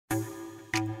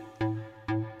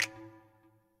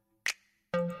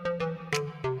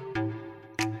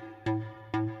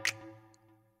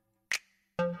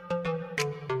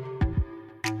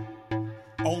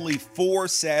only 4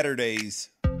 Saturdays.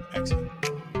 Actually,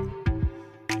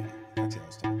 I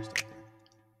was talking stuff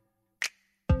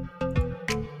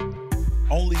there.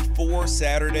 Only 4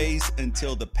 Saturdays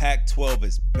until the Pac-12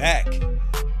 is back.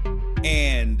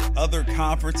 And other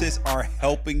conferences are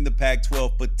helping the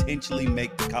Pac-12 potentially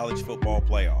make the college football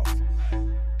playoff.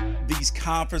 These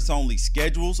conference-only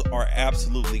schedules are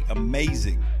absolutely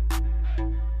amazing.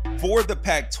 For the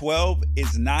Pac-12,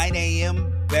 is 9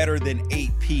 a.m. better than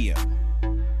 8 p.m.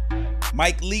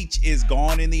 Mike Leach is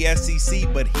gone in the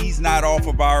SEC, but he's not off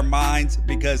of our minds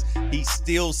because he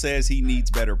still says he needs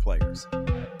better players.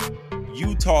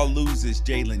 Utah loses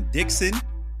Jalen Dixon.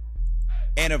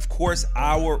 And of course,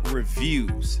 our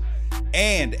reviews.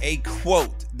 And a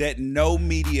quote that no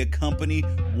media company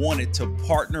wanted to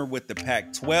partner with the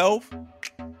Pac-12.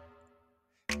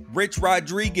 Rich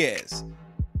Rodriguez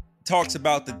talks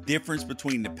about the difference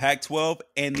between the Pac-12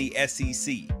 and the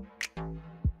SEC.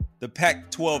 The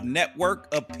Pac-12 network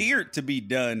appeared to be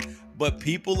done, but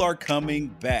people are coming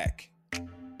back.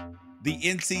 The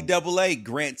NCAA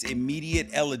grants immediate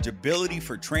eligibility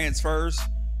for transfers.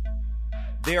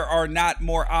 There are not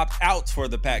more opt-outs for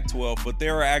the Pac-12, but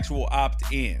there are actual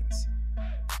opt-ins.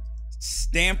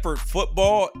 Stanford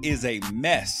football is a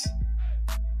mess.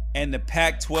 And the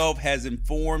Pac-12 has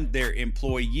informed their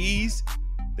employees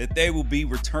that they will be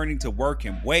returning to work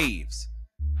in waves.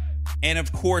 And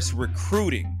of course,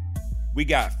 recruiting. We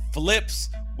got Flips,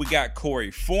 we got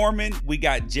Corey Foreman, we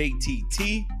got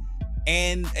JTT,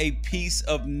 and a piece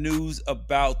of news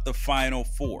about the Final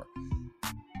Four.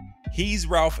 He's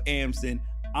Ralph Amsden.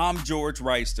 I'm George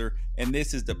Reister, and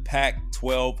this is the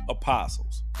Pac-12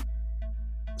 Apostles.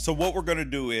 So what we're going to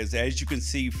do is, as you can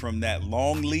see from that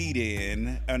long lead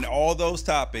in and all those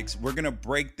topics, we're going to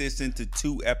break this into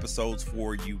 2 episodes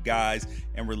for you guys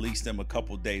and release them a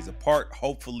couple days apart.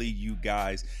 Hopefully you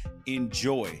guys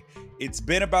enjoy. It's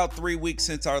been about 3 weeks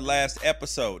since our last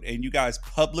episode, and you guys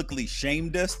publicly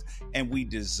shamed us, and we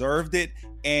deserved it.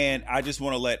 And I just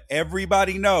want to let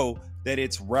everybody know that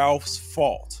it's Ralph's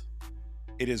fault.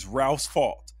 It is Ralph's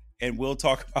fault. And we'll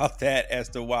talk about that as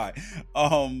to why.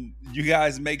 You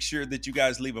guys make sure that you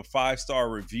guys leave a 5-star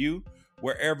review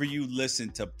wherever you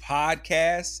listen to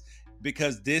podcasts,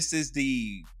 because this is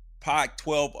the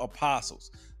Pac-12 Apostles,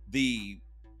 the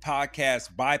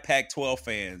podcast by Pac-12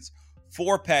 fans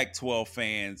for Pac-12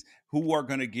 fans who are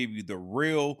going to give you the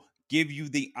real, give you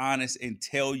the honest, and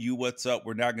tell you what's up.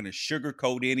 We're not going to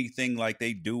sugarcoat anything like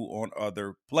they do on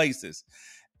other places.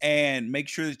 And make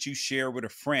sure that you share with a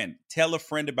friend. Tell a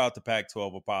friend about the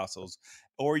Pac-12 Apostles,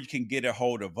 or you can get a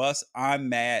hold of us. I'm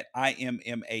Matt,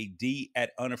 IMMAD,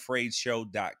 at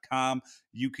unafraidshow.com.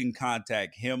 You can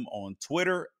contact him on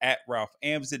Twitter at Ralph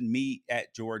Amsden, me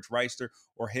at George Reister,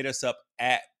 or hit us up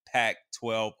at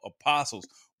Pac-12 Apostles.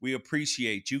 We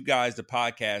appreciate you guys. The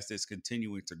podcast is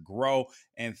continuing to grow,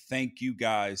 and thank you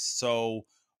guys so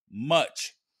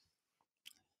much.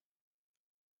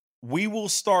 We will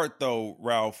start, though,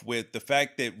 Ralph, with the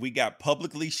fact that we got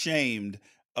publicly shamed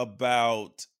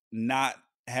about not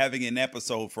having an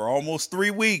episode for almost 3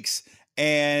 weeks.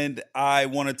 And I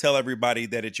want to tell everybody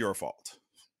that it's your fault.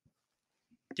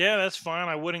 Yeah, that's fine.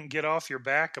 I wouldn't get off your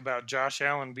back about Josh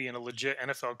Allen being a legit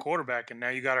NFL quarterback, and now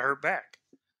you got to hurt back.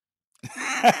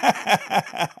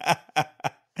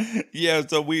 Yeah,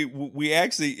 so we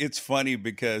actually, it's funny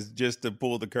because, just to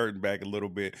pull the curtain back a little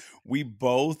bit, we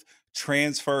both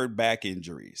transferred back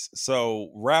injuries.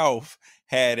 So Ralph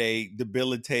had a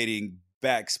debilitating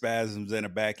back spasms and a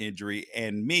back injury,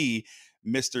 and me,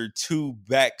 Mr. 2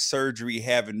 back surgery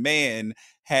having man,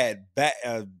 had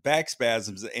back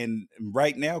spasms, and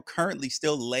right now currently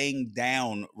still laying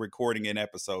down recording an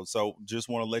episode. So just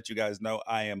want to let you guys know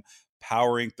I am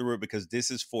powering through it, because this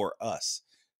is for us.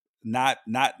 Not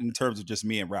in terms of just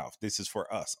me and Ralph. This is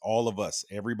for us, all of us,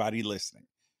 everybody listening.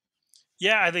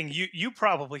 Yeah, I think you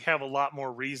probably have a lot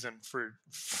more reason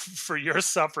for your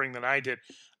suffering than I did.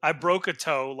 I broke a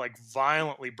toe, like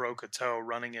violently broke a toe,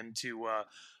 running into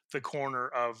the corner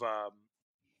of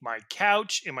my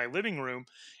couch in my living room,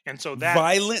 and so that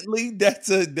violently, that's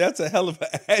a hell of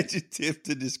an adjective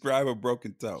to describe a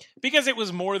broken toe. Because it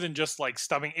was more than just like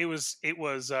stubbing. It was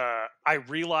I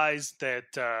realized that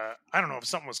I don't know if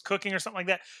something was cooking or something like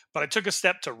that, but I took a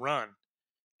step to run,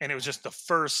 and it was just the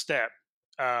first step.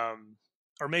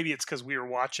 Or maybe it's because we were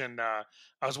watching. I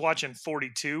was watching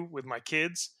 42 with my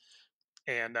kids,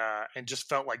 and just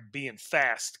felt like being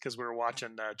fast because we were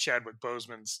watching Chadwick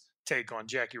Boseman's take on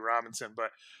Jackie Robinson. But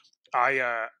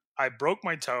I broke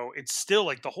my toe. It's still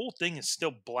like the whole thing is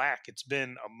still black. It's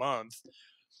been a month,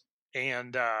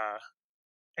 and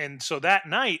And so that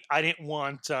night I didn't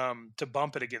want to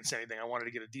bump it against anything. I wanted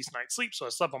to get a decent night's sleep, so I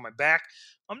slept on my back.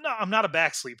 I'm not a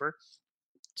back sleeper,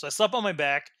 so I slept on my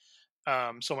back,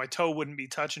 so my toe wouldn't be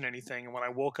touching anything. And when I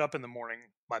woke up in the morning,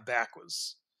 my back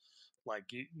was like,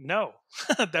 no,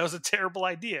 that was a terrible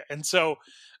idea. And so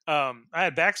I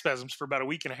had back spasms for about a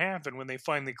week and a half. And when they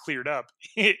finally cleared up,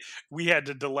 we had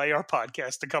to delay our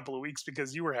podcast a couple of weeks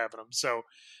because you were having them. So,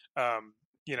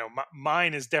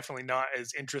 mine is definitely not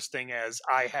as interesting as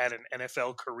I had an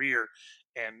NFL career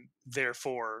and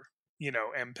therefore,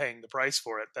 am paying the price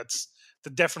for it. That's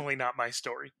definitely not my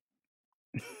story.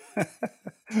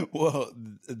 Well,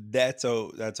 that's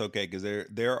okay because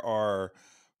there are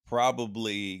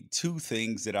probably two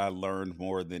things that I learned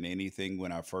more than anything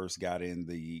when I first got in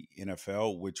the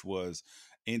NFL, which was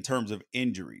in terms of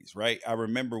injuries. Right, I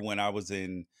remember when I was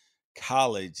in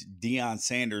college, Deion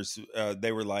Sanders,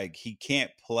 they were like, he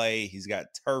can't play, he's got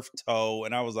turf toe,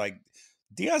 and I was like,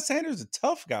 Deion Sanders is a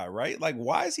tough guy, right? Like,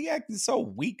 why is he acting so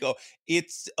weak? Oh,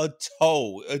 it's a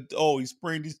toe. Oh, he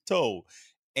sprained his toe,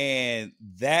 and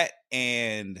that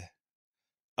and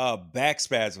back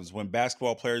spasms. When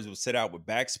basketball players would sit out with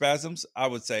back spasms, I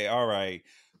would say, all right,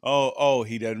 oh,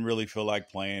 he doesn't really feel like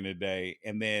playing today.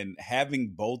 And then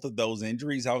having both of those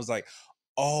injuries, I was like,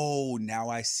 oh, now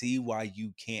I see why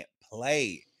you can't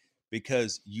play,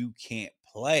 because you can't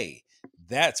play.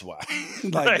 That's why.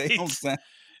 Like, they don't Right. sound.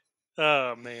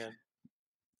 Oh man.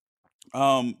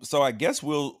 So I guess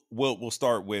we'll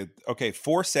start with, okay,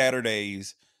 4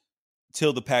 Saturdays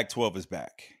till the Pac-12 is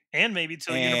back. And maybe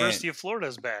till And University of Florida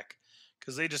is back,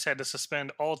 because they just had to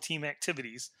suspend all team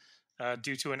activities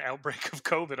due to an outbreak of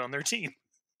COVID on their team.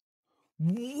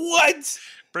 what?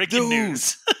 Breaking Dude.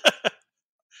 news.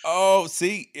 Oh,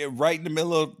 see, right in the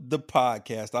middle of the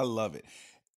podcast. I love it.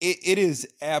 It is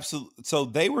absolute. So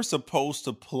they were supposed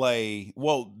to play.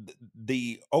 Well,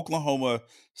 the Oklahoma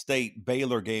State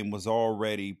Baylor game was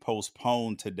already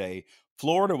postponed today.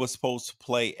 Florida was supposed to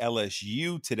play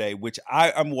LSU today, which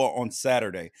I'm on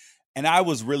Saturday. And I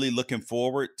was really looking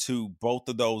forward to both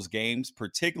of those games,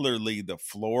 particularly the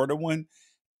Florida one.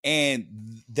 And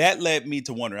that led me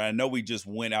to wonder. I know we just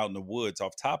went out in the woods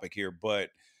off topic here,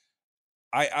 but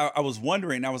I was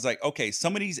wondering, I was like, okay,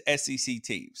 some of these SEC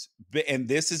teams, and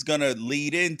this is going to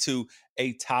lead into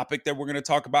a topic that we're going to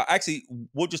talk about. Actually,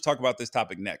 we'll just talk about this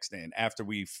topic next, then after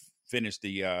we finish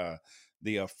the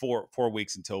 4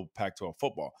 weeks until Pac-12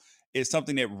 football. It's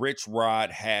something that Rich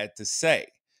Rod had to say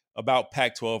about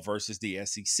Pac-12 versus the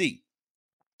SEC.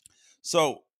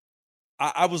 So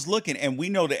I was looking, and we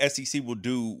know the SEC will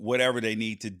do whatever they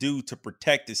need to do to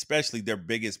protect, especially their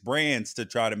biggest brands, to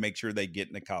try to make sure they get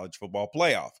in the college football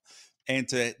playoff and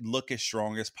to look as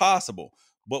strong as possible.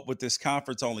 But with this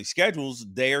conference-only schedules,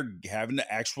 they're having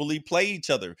to actually play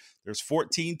each other. There's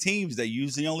 14 teams. They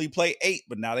usually only play 8,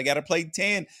 but now they got to play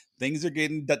 10. Things are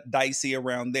getting dicey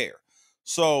around there.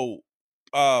 So,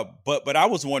 but I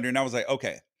was wondering, I was like,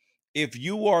 okay, if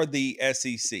you are the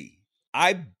SEC,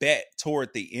 I bet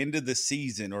toward the end of the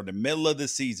season or the middle of the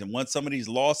season, once some of these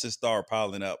losses start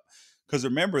piling up, because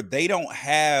remember, they don't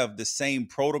have the same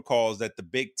protocols that the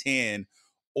Big Ten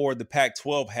or the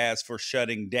Pac-12 has for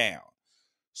shutting down.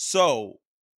 So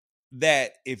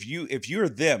that if you're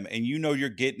them and you know you're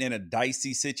getting in a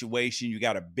dicey situation, you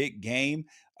got a big game,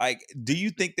 like, do you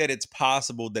think that it's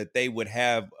possible that they would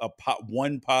have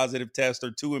one positive test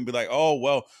or two and be like, oh,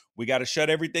 well, we got to shut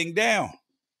everything down?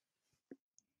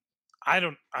 I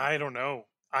don't know.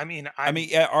 I mean,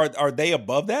 are they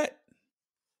above that?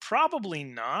 Probably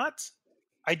not.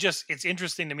 It's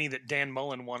interesting to me that Dan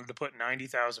Mullen wanted to put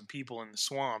 90,000 people in the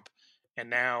swamp, and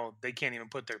now they can't even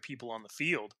put their people on the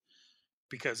field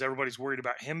because everybody's worried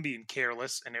about him being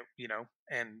careless. And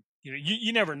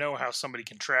you never know how somebody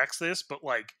contracts this, but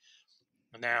like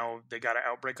now they got an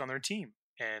outbreak on their team,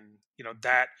 and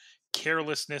that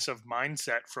carelessness of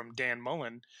mindset from Dan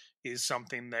Mullen is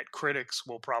something that critics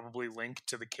will probably link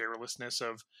to the carelessness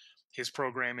of his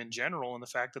program in general, and the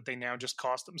fact that they now just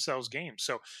cost themselves games.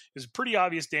 So it's pretty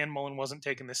obvious Dan Mullen wasn't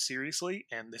taking this seriously,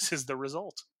 and this is the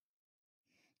result.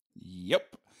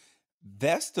 Yep.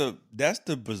 That's the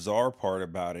bizarre part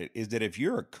about it, is that if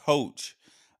you're a coach,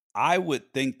 I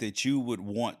would think that you would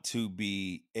want to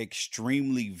be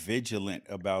extremely vigilant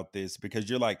about this, because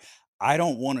you're like, I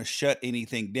don't want to shut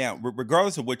anything down,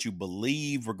 regardless of what you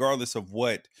believe, regardless of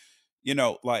what,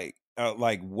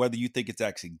 like whether you think it's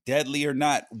actually deadly or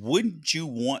not. Wouldn't you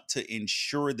want to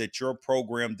ensure that your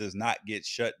program does not get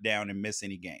shut down and miss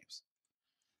any games?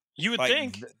 You would Like,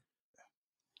 think.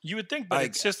 You would think, but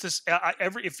it's just this.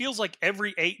 It feels like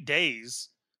every 8 days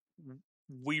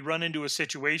we run into a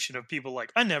situation of people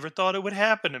like, I never thought it would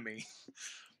happen to me.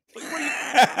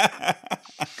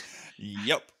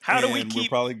 Yep. How do we And we're keep?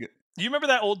 probably good. Do you remember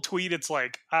that old tweet? It's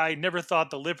like, I never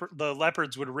thought the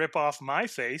leopards would rip off my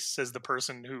face, says the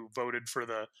person who voted for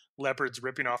the leopards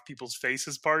ripping off people's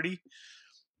faces party.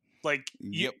 Like,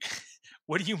 you, Yep.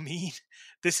 what do you mean?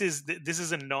 This is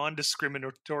a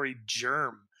non-discriminatory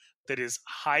germ that is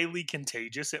highly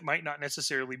contagious. It might not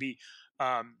necessarily be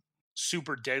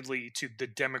super deadly to the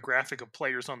demographic of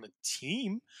players on the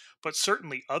team, but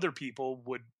certainly other people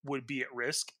would be at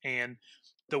risk. And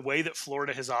the way that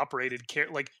Florida has operated,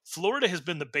 like Florida has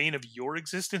been the bane of your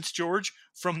existence, George,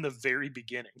 from the very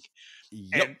beginning.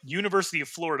 Yep. And University of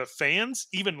Florida fans,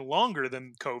 even longer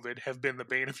than COVID, have been the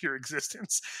bane of your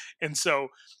existence. And so,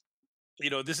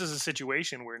 this is a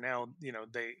situation where now,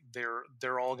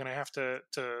 they're all going to have to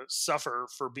suffer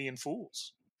for being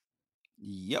fools.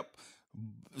 Yep.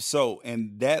 So,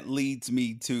 and that leads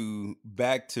me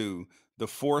back to the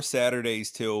 4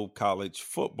 Saturdays till college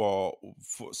football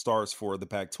starts for the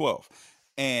Pac-12,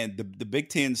 and the Big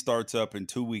Ten starts up in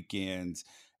 2 weekends.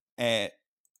 And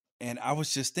I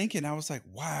was just thinking, I was like,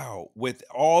 wow, with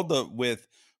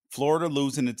Florida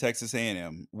losing to Texas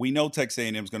A&M, we know Texas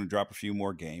A&M is going to drop a few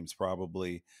more games.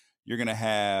 Probably you're going to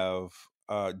have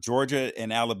Georgia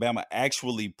and Alabama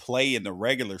actually play in the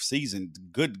regular season.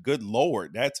 Good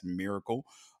Lord, that's a miracle.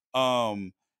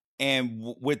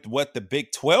 With what the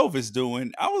Big 12 is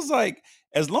doing, I was like,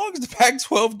 as long as the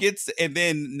Pac-12 gets, and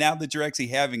then now that you're actually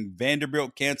having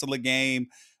Vanderbilt cancel a game,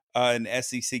 an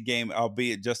SEC game,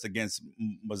 albeit just against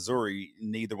Missouri,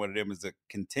 neither one of them is a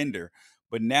contender.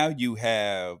 But now you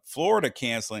have Florida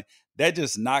canceling. That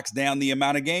just knocks down the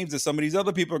amount of games that some of these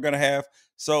other people are going to have.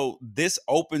 So this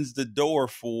opens the door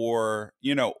for,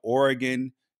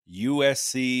 Oregon,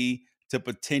 USC to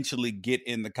potentially get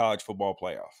in the college football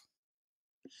playoff.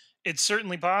 It's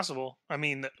certainly possible. I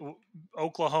mean,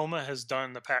 Oklahoma has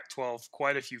done the Pac-12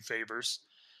 quite a few favors.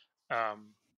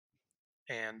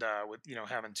 And with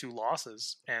having 2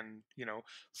 losses, and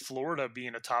Florida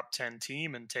being a top 10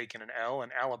 team and taking an L,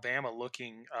 and Alabama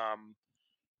looking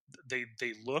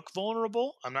they look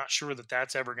vulnerable. I'm not sure that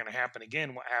that's ever going to happen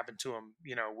again. What happened to them,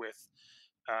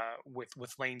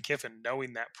 with Lane Kiffin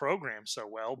knowing that program so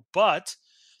well, but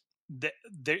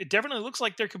it definitely looks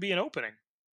like there could be an opening.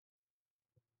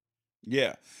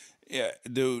 Yeah. Yeah,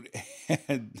 dude,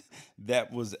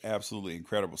 that was absolutely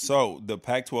incredible. So the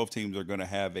Pac-12 teams are going to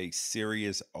have a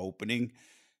serious opening.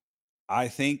 I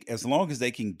think as long as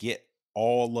they can get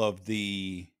all of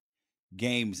the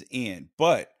games in.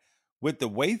 But with the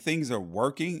way things are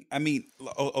working, I mean,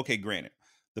 okay, granted,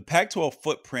 the Pac-12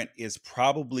 footprint is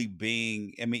probably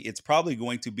it's probably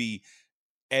going to be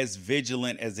as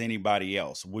vigilant as anybody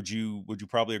else. Would you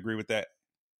probably agree with that?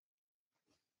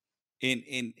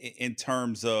 In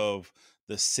terms of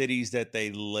the cities that they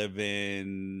live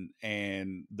in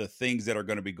and the things that are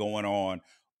going to be going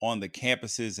on the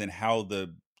campuses, and how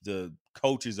the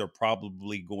coaches are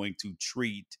probably going to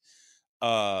treat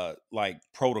like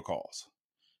protocols.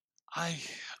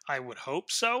 I would hope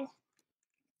so.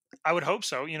 I would hope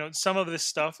so. Some of this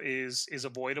stuff is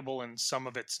avoidable and some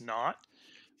of it's not.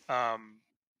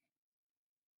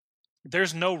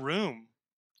 There's no room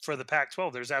for the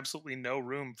Pac-12. There's absolutely no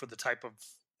room for the type of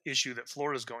issue that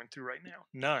Florida's going through right now.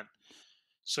 None.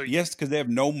 So yes, because they have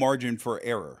no margin for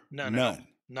error. None.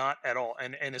 Not at all.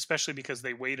 And especially because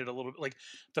they waited a little bit. Like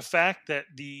the fact that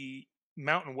the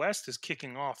Mountain West is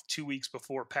kicking off 2 weeks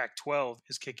before Pac-12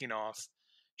 is kicking off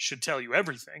should tell you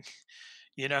everything.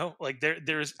 Like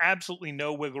there is absolutely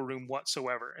no wiggle room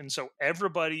whatsoever. And so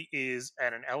everybody is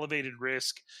at an elevated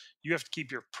risk. You have to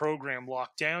keep your program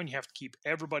locked down. You have to keep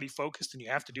everybody focused, and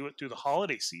you have to do it through the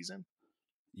holiday season.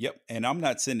 Yep. And I'm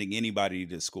not sending anybody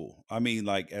to school. I mean,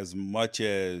 like, as much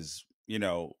as,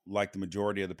 like the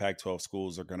majority of the Pac-12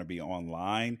 schools are going to be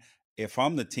online. If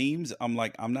I'm the teams, I'm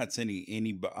like, I'm not sending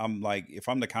anybody. I'm like, if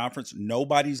I'm the conference,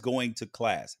 nobody's going to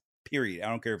class. Period. I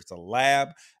don't care if it's a lab.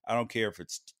 I don't care if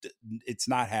it's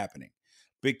not happening,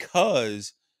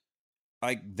 because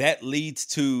like that leads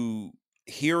to,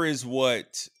 here is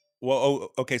what,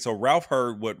 okay. So Ralph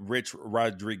heard what Rich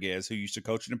Rodriguez, who used to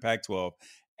coach in the Pac-12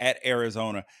 at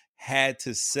Arizona, had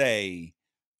to say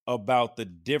about the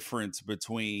difference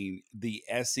between the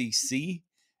SEC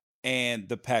and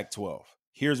the Pac-12.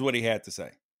 Here's what he had to say.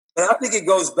 And I think it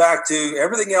goes back to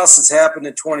everything else that's happened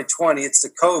in 2020. It's the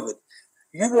COVID.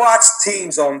 You watch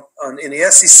teams in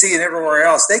the SEC and everywhere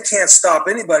else, they can't stop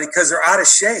anybody because they're out of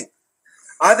shape.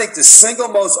 I think the single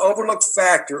most overlooked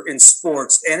factor in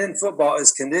sports and in football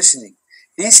is conditioning.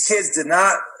 These kids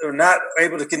are not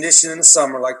able to condition in the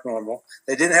summer like normal.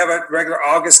 They didn't have a regular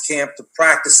August camp to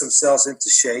practice themselves into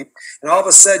shape. And all of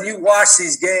a sudden you watch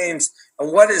these games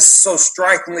And what is so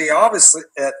strikingly obvious,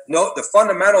 the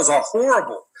fundamentals are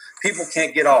horrible. People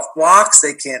can't get off blocks.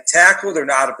 They can't tackle. They're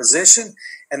not out of position.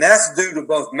 And that's due to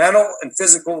both mental and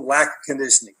physical lack of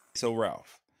conditioning. So,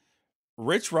 Ralph,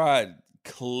 Rich Rod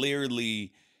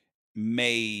clearly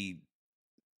made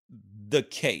the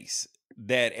case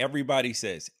that everybody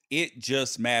says it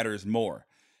just matters more.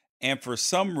 And for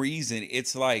some reason,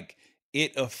 it's like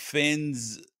it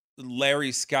offends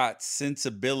Larry Scott's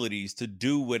sensibilities to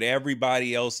do what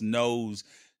everybody else knows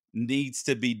needs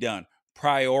to be done.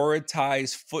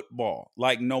 Prioritize football,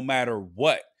 like no matter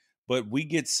what. But we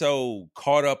get so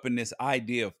caught up in this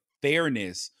idea of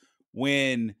fairness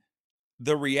when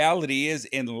the reality is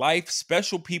in life,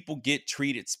 special people get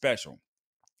treated special.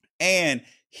 And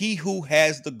he who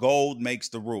has the gold makes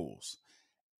the rules.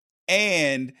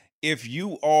 And if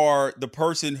you are the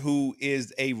person who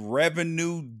is a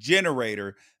revenue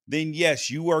generator, then yes,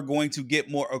 you are going to get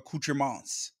more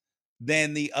accoutrements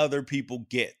than the other people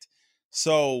get.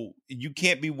 So you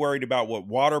can't be worried about what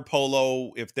water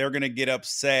polo, if they're going to get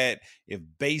upset, if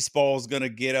baseball is going to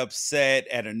get upset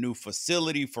at a new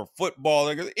facility for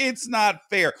football. It's not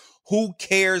fair. Who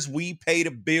cares? We pay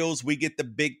the bills. We get the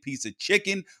big piece of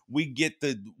chicken. We get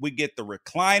the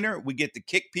recliner. We get to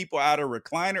kick people out of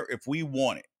recliner if we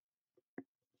want it.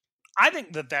 I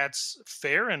think that that's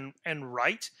fair and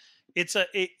right.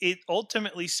 It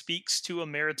ultimately speaks to a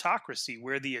meritocracy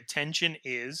where the attention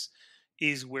is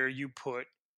where you put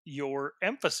your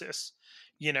emphasis.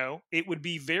 You know, it would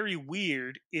be very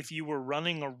weird if you were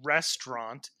running a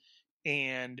restaurant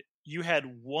and you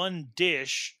had one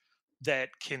dish that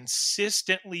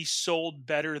consistently sold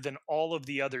better than all of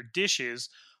the other dishes,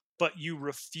 but you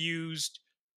refused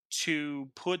to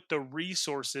put the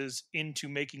resources into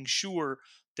making sure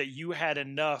that you had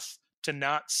enough to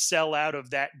not sell out of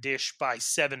that dish by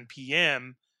 7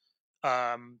 p.m.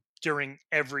 During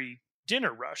every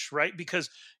dinner rush, right? Because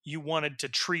you wanted to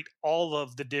treat all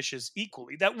of the dishes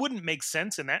equally. That wouldn't make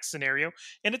sense in that scenario.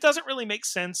 And it doesn't really make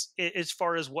sense as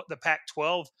far as what the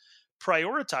Pac-12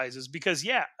 prioritizes, because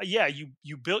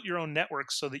you built your own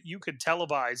network so that you could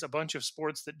televise a bunch of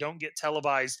sports that don't get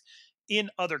televised in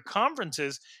other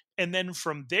conferences. And then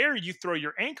from there, you throw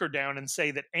your anchor down and say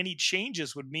that any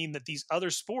changes would mean that these other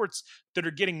sports that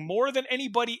are getting more than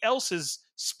anybody else's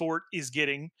sport is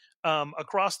getting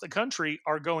across the country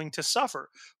are going to suffer.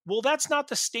 Well, that's not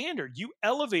the standard. You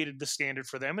elevated the standard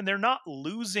for them, and they're not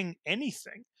losing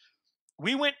anything.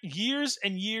 We went years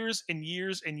and years and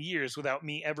years and years without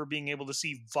me ever being able to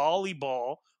see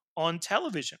volleyball on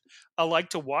television. I like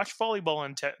to watch volleyball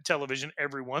on television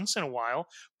every once in a while,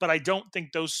 but I don't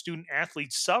think those student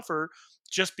athletes suffer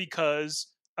just because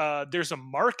there's a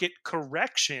market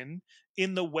correction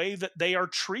in the way that they are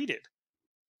treated.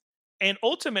 And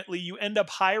ultimately, you end up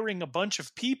hiring a bunch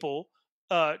of people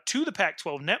to the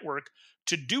Pac-12 network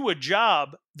to do a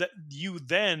job that you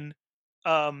then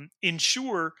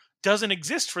ensure doesn't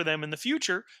exist for them in the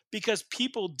future because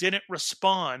people didn't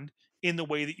respond in the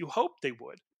way that you hoped they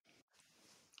would.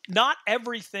 Not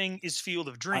everything is Field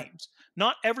of Dreams.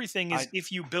 Not everything is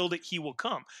if you build it, he will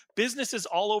come. Businesses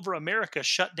all over America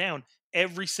shut down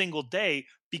every single day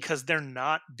because they're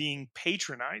not being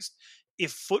patronized.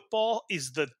 If football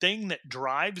is the thing that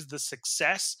drives the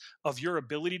success of your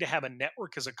ability to have a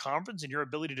network as a conference and your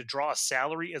ability to draw a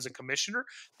salary as a commissioner,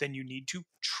 then you need to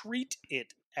treat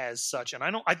it as such. And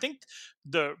I think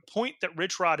the point that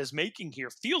Rich Rod is making here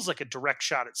feels like a direct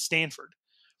shot at Stanford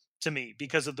to me,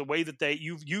 because of the way that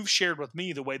you've shared with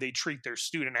me the way they treat their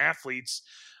student athletes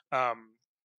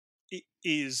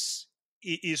is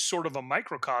sort of a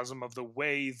microcosm of the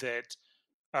way that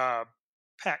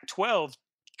Pac-12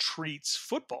 treats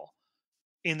football,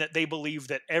 in that they believe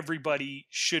that everybody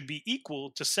should be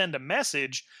equal to send a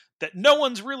message that no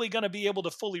one's really going to be able to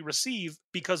fully receive,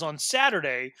 because on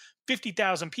Saturday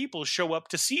 50,000 people show up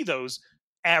to see those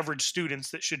average students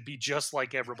that should be just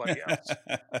like everybody else.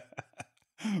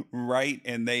 Right,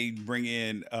 and they bring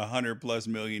in $100+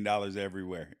 million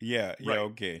everywhere. Yeah, Right.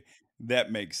 Okay,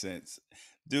 that makes sense,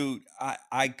 dude.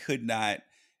 I could not.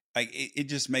 It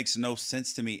just makes no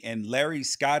sense to me. And Larry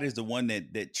Scott is the one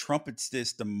that trumpets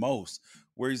this the most,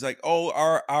 where he's like, "Oh,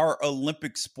 our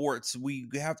Olympic sports, we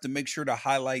have to make sure to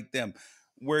highlight them."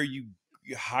 Where you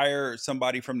hire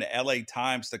somebody from the LA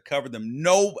Times to cover them.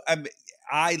 No,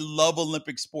 I love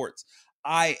Olympic sports.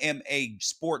 I am a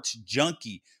sports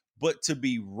junkie. But to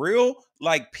be real,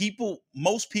 like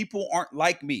most people aren't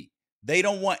like me. They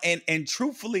don't want, and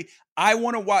truthfully, I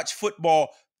want to watch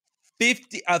football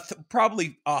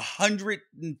probably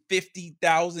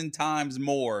 150,000 times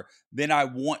more than I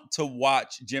want to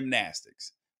watch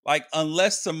gymnastics. Like,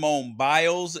 unless Simone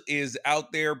Biles is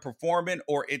out there performing,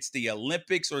 or it's the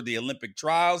Olympics or the Olympic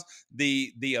trials,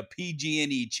 the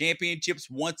PG&E championships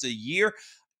once a year,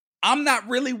 I'm not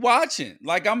really watching.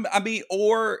 Like,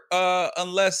 or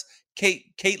unless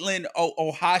Caitlin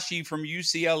Ohashi from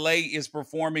UCLA is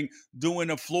performing,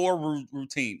 doing a floor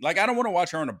routine. Like, I don't want to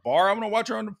watch her on a bar. I want to watch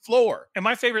her on the floor. And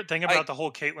my favorite thing about the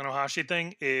whole Caitlin Ohashi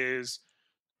thing is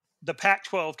the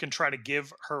Pac-12 can try to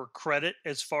give her credit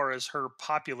as far as her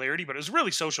popularity, but it was really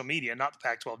social media, not the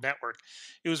Pac-12 network.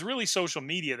 It was really social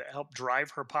media that helped drive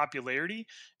her popularity.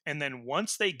 And then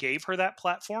once they gave her that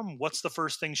platform, what's the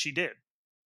first thing she did?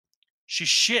 She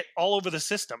shit all over the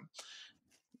system.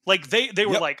 Like they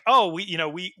were like, oh, we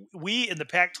in the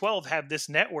Pac-12 have this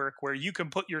network where you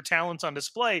can put your talents on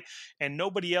display, and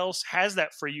nobody else has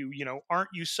that for you. Aren't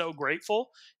you so grateful?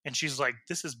 And she's like,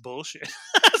 this is bullshit.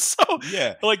 So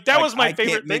yeah, like that was my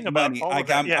favorite thing about all of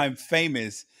that. I'm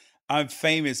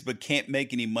famous, but can't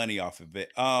make any money off of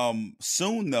it.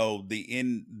 Soon though,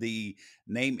 the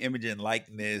name, image, and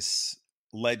likeness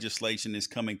legislation is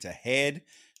coming to head,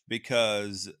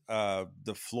 because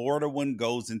the Florida one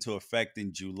goes into effect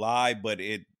in July, but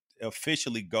it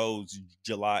officially goes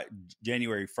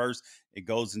January 1st. It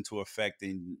goes into effect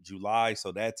in July,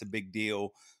 so that's a big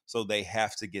deal. So they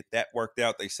have to get that worked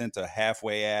out. They sent a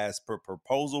halfway ass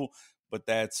proposal, but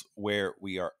that's where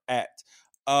we are at.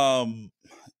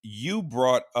 You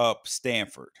brought up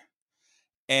Stanford,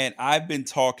 and I've been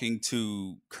talking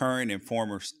to current and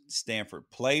former Stanford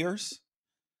players.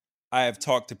 I have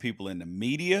talked to people in the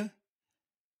media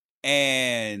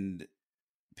and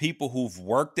people who've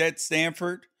worked at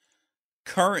Stanford,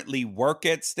 currently work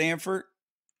at Stanford,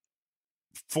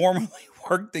 formerly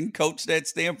worked and coached at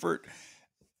Stanford.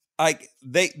 Like,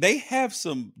 they have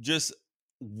some just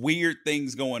weird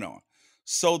things going on.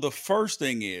 So the first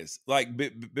thing is, like,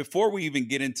 before we even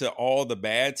get into all the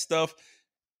bad stuff,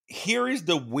 here is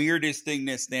the weirdest thing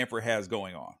that Stanford has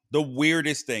going on. The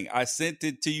weirdest thing. I sent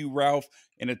it to you, Ralph,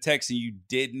 in a text, and you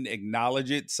didn't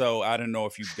acknowledge it. So I don't know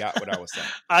if you got what I was saying.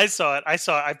 I saw it.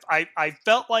 I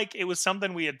felt like it was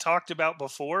something we had talked about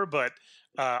before, but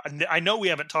I know we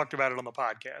haven't talked about it on the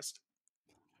podcast.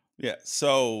 Yeah.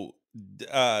 So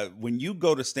when you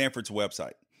go to Stanford's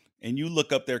website and you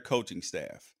look up their coaching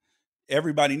staff,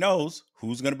 everybody knows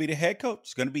who's going to be the head coach.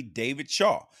 It's going to be David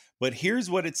Shaw. But here's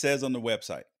what it says on the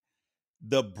website.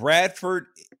 The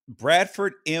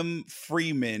Bradford M.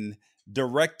 Freeman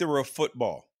Director of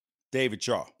Football, David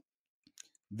Shaw.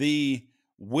 The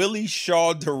Willie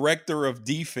Shaw Director of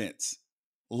Defense,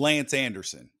 Lance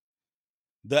Anderson.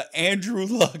 The Andrew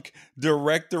Luck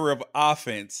Director of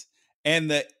Offense,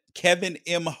 and the Kevin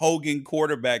M. Hogan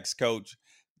quarterbacks coach,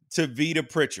 Tavita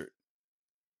Pritchard.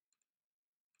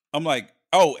 I'm like,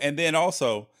 oh, and then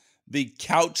also the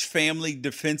Couch Family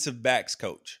defensive backs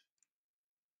coach.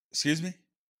 Excuse me?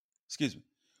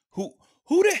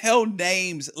 Who the hell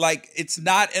names, like, it's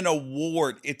not an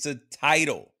award, it's a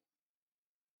title.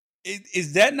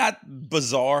 Is that not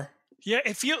bizarre? Yeah,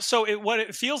 it feels so.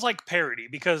 It feels like parody,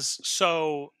 because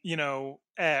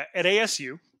at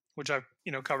ASU, which I've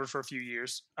covered for a few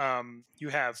years, you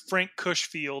have Frank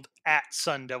Cushfield at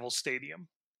Sun Devil Stadium,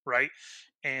 right?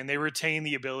 And they retain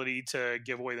the ability to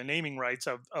give away the naming rights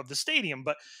of the stadium.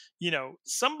 But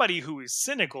somebody who is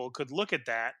cynical could look at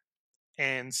that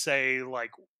and say,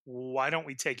 like, why don't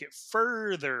we take it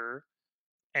further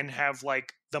and have,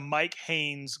 like, the Mike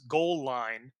Haynes goal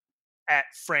line at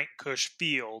Frank Cush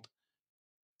Field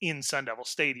in Sun Devil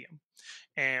Stadium?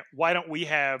 And why don't we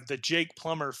have the Jake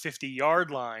Plummer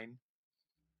 50-yard line,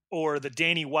 or the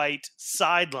Danny White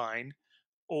sideline,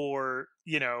 or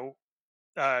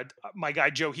my guy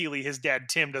Joe Healy, his dad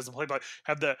Tim doesn't play by,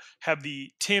 have the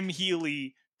Tim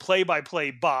Healy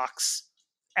play-by-play box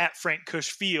at Frank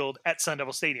Cush Field at Sun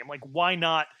Devil Stadium. Like, why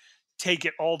not take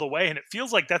it all the way? And it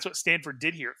feels like that's what Stanford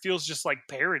did here. It feels just like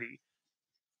parody.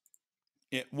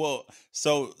 Yeah, well,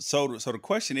 so the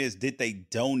question is, did they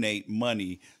donate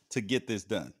money to get this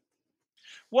done?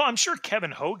 Well, I'm sure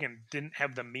Kevin Hogan didn't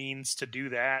have the means to do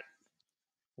that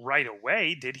right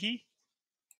away, did he?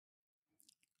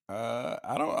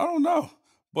 I don't know,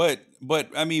 but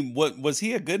I mean, what was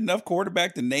he a good enough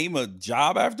quarterback to name a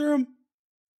job after him?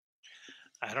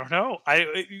 I don't know. I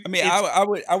mean,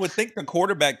 I would think the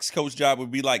quarterback's coach job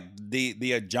would be like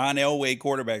the John Elway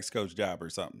quarterback's coach job or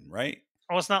something, right?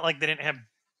 Well, it's not like they didn't have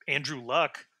Andrew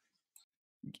Luck.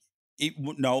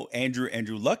 No,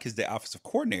 Andrew Luck is the offensive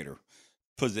coordinator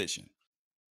position.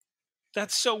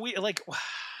 That's so weird. Like,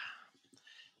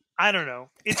 I don't know.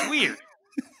 It's weird.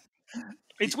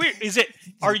 It's weird. Is it?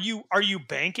 Are you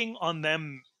banking on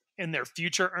them in their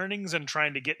future earnings and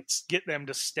trying to get them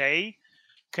to stay,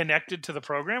 connected to the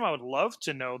program. I would love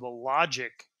to know the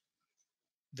logic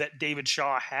that David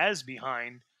Shaw has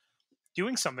behind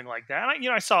doing something like that.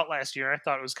 I saw it last year. I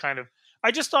thought it was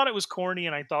I just thought it was corny,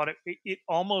 and I thought it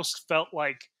almost felt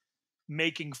like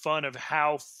making fun of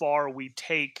how far we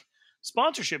take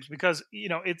sponsorships, because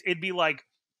it'd be like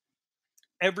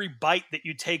every bite that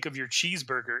you take of your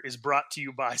cheeseburger is brought to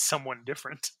you by someone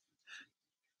different.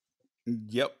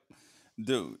 Yep,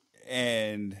 dude.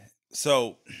 And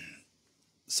so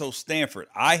Stanford,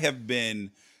 I have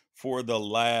been for the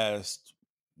last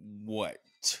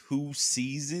 2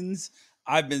 seasons,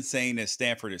 I've been saying that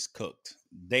Stanford is cooked.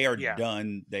 They are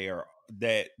done. They are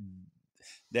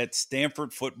that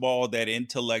Stanford football, that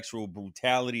intellectual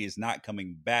brutality is not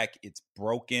coming back. It's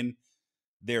broken.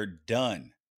 They're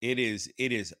done. It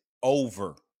is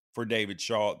over for David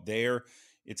Shaw there.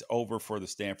 It's over for the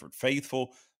Stanford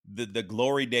faithful. The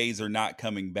glory days are not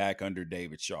coming back under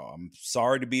David Shaw. I'm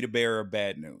sorry to be the bearer of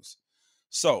bad news.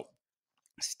 So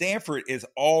Stanford is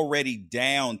already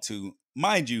down to,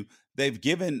 mind you, they've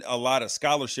given a lot of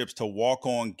scholarships to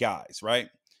walk-on guys, right?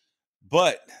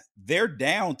 But they're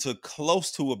down to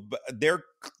close to they're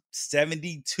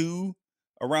 72,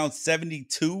 around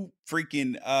 72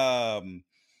 freaking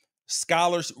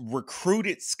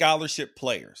recruited scholarship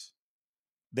players.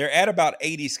 They're at about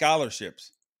 80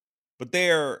 scholarships, but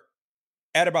they're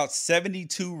at about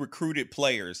 72 recruited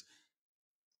players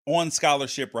on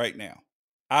scholarship right now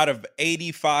out of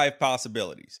 85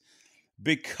 possibilities,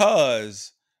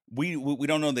 because we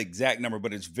don't know the exact number,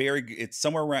 but it's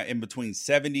somewhere around in between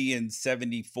 70 and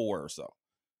 74 or so.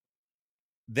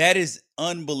 That is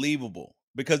unbelievable,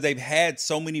 because they've had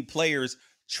so many players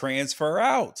transfer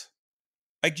out.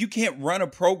 Like, you can't run a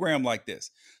program like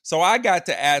this. So I got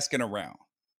to asking around.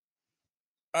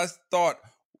 I thought,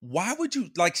 why would you,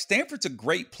 like, Stanford's a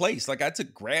great place. Like, I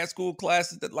took grad school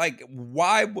classes that, like,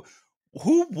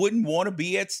 who wouldn't want to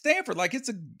be at Stanford? Like, it's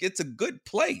a good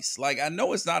place. Like, I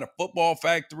know it's not a football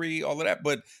factory, all of that,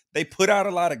 but they put out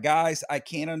a lot of guys. I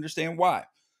can't understand why.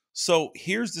 So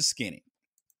here's the skinny.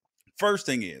 First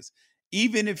thing is,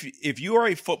 even if you are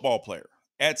a football player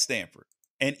at Stanford,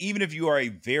 and even if you are a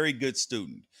very good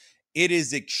student, it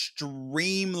is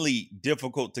extremely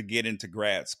difficult to get into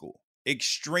grad school.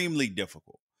 Extremely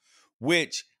difficult,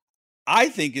 which I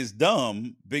think is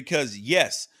dumb, because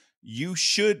yes, you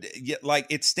should get, like,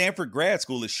 it's Stanford grad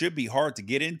school. It should be hard to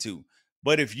get into.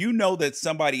 But if you know that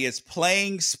somebody is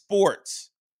playing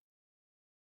sports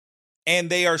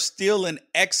and they are still an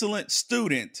excellent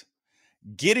student,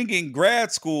 getting in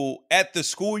grad school at the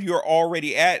school you're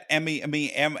already at, am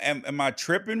I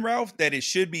tripping, Ralph, that it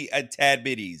should be a tad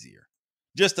bit easier?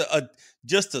 Just a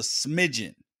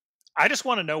smidgen. I just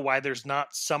want to know why there's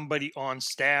not somebody on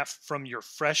staff from your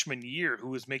freshman year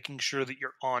who is making sure that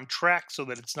you're on track so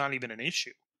that it's not even an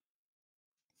issue.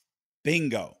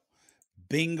 Bingo.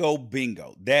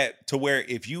 That, to where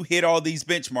if you hit all these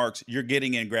benchmarks, you're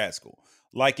getting in grad school.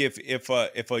 Like if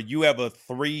you have a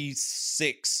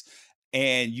 3.6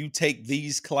 and you take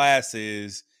these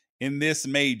classes in this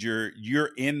major,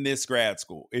 you're in this grad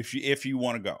school if you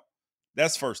want to go.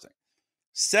 That's first thing.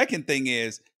 Second thing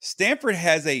is, Stanford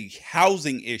has a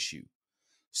housing issue.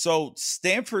 So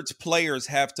Stanford's players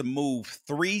have to move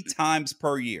 3 times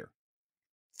per year.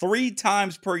 3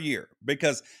 times per year,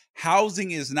 because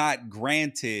housing is not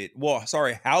granted.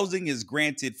 Housing is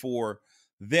granted for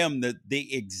them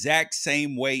the exact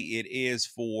same way it is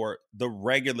for the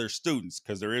regular students,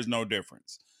 because there is no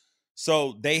difference.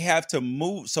 So they have to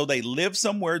move. So they live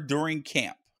somewhere during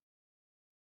camp,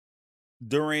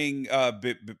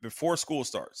 before school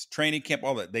starts, training camp,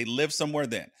 all that. They live somewhere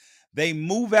then. They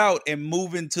move out and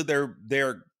move into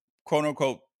their quote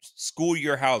unquote school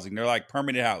year housing. They're like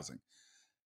permanent housing.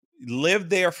 Live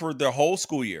there for the whole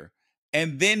school year.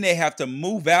 And then they have to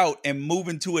move out and move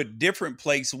into a different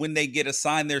place when they get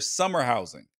assigned their summer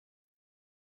housing.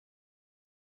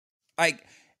 Like,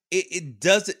 it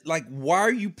doesn't, like, why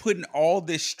are you putting all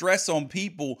this stress on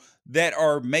people that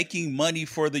are making money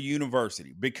for the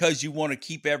university? Because you want to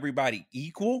keep everybody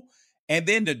equal? And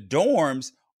then the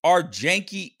dorms are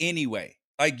janky anyway.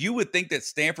 Like, you would think that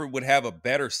Stanford would have a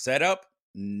better setup.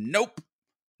 Nope.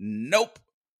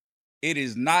 It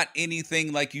is not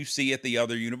anything like you see at the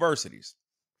other universities.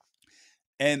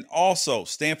 And also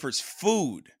Stanford's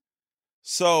food.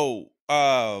 So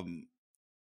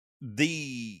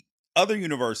the other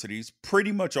universities,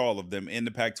 pretty much all of them in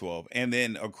the Pac-12 and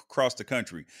then across the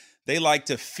country, they like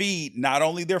to feed not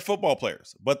only their football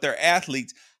players, but their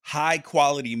athletes high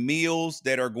quality meals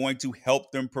that are going to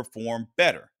help them perform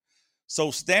better.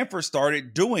 So Stanford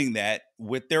started doing that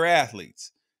with their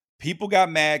athletes. People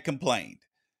got mad, complained.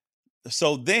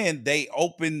 So then they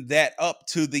opened that up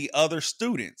to the other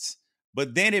students,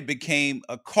 but then it became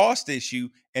a cost issue,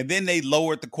 and then they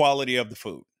lowered the quality of the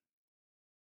food.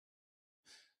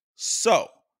 So,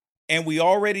 and we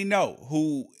already know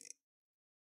who,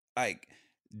 like,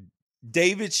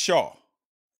 David Shaw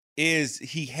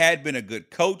he had been a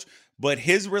good coach, but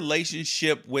his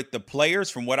relationship with the players,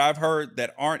 from what I've heard,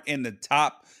 that aren't in the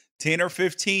top 10 or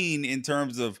 15 in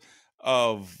terms of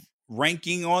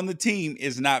ranking on the team,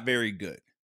 is not very good.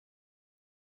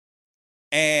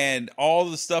 And all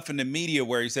the stuff in the media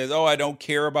where he says, "Oh, I don't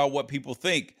care about what people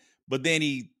think," but then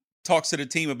he talks to the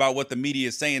team about what the media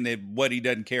is saying, that what he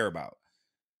doesn't care about.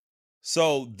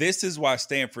 So this is why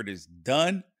Stanford is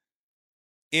done.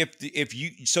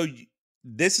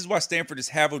 This is why Stanford is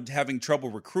having trouble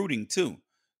recruiting too,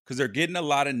 because they're getting a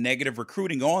lot of negative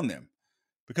recruiting on them,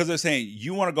 because they're saying,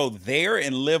 you want to go there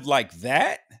and live like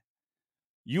that?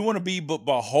 You want to be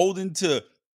beholden to,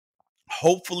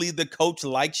 hopefully the coach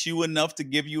likes you enough to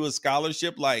give you a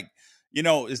scholarship? Like,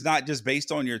 it's not just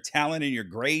based on your talent and your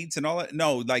grades and all that.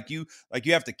 No, like you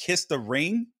have to kiss the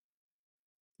ring,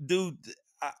 dude.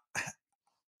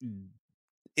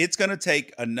 It's going to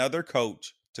take another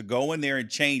coach to go in there and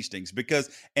change things,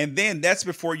 and then that's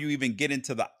before you even get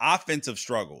into the offensive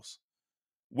struggles,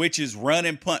 which is run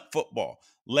and punt football.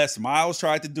 Les Miles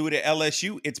tried to do it at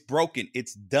LSU. It's broken.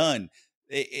 It's done.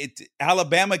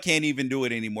 Alabama can't even do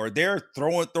it anymore. They're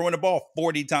throwing the ball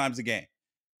 40 times a game.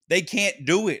 They can't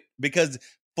do it because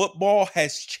football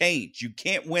has changed. You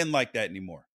can't win like that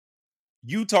anymore.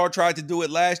 Utah tried to do it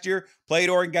last year, played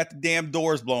Oregon, got the damn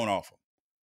doors blown off them.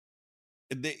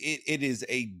 It is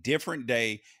a different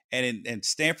day, and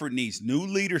Stanford needs new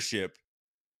leadership.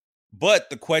 But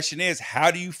the question is,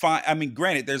 how do you find? I mean,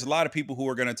 granted, there's a lot of people who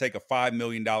are going to take a $5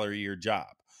 million a year job,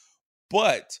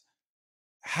 but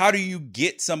how do you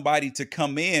get somebody to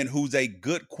come in who's a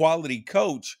good quality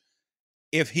coach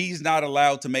if he's not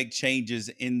allowed to make changes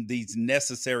in these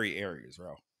necessary areas,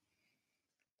 Ro?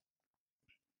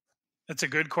 That's a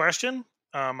good question.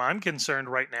 I'm concerned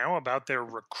right now about their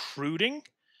recruiting.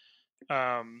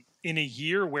 In a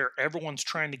year where everyone's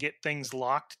trying to get things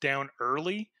locked down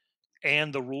early,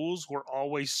 and the rules were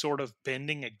always sort of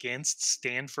bending against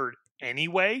Stanford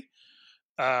anyway,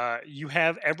 you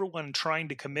have everyone trying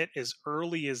to commit as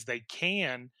early as they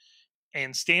can,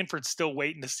 and Stanford's still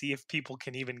waiting to see if people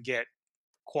can even get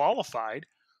qualified.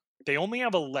 They only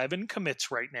have 11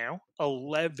 commits right now.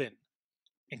 11.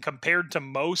 And compared to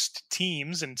most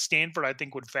teams, and Stanford, I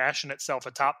think, would fashion itself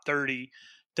a top 30,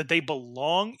 that they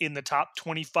belong in the top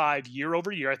 25 year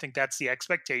over year. I think that's the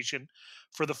expectation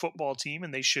for the football team,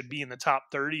 and they should be in the top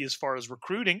 30 as far as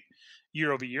recruiting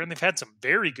year over year. And they've had some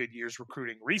very good years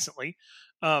recruiting recently.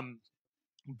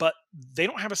 But they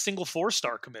don't have a single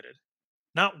 4-star committed.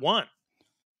 Not one.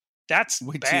 That's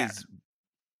bad.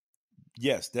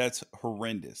 Yes, that's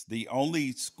horrendous. The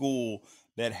only school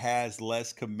that has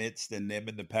less commits than them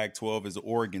in the Pac-12 is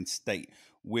Oregon State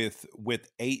with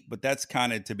 8, but that's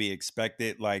kind of to be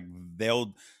expected. Like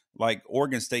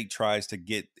Oregon State tries to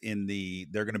get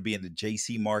they're going to be in the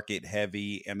JC market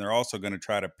heavy, and they're also going to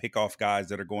try to pick off guys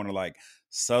that are going to like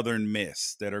Southern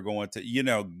Miss, that are going to,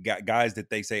 guys that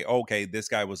they say, okay, this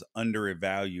guy was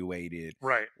under-evaluated,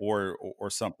 right, or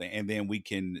something, and then we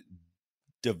can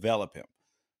develop him.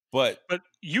 But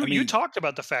you talked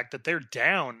about the fact that they're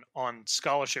down on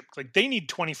scholarship. Like, they need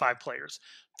 25 players.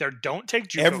 They don't take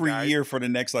JUCO every guys. year for the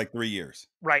next 3 years.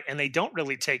 Right. And they don't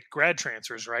really take grad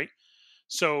transfers, right?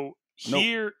 So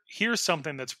here's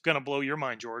something that's going to blow your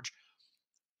mind, George.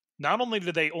 Not only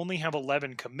do they only have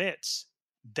 11 commits,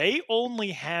 they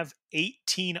only have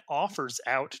 18 offers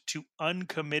out to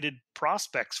uncommitted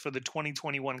prospects for the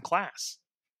 2021 class.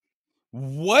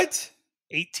 What?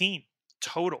 18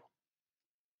 total.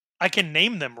 I can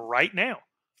name them right now.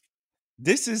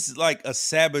 This is like a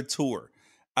saboteur.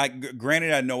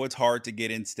 Granted, I know it's hard to get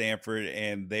in Stanford,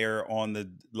 and they're on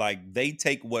they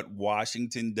take what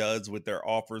Washington does with their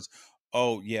offers.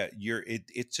 Oh yeah,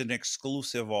 it's an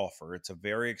exclusive offer. It's a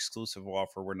very exclusive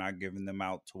offer. We're not giving them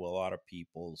out to a lot of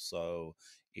people. So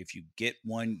if you get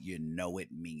one,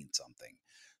 it means something.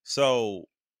 So,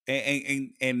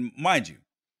 and mind you,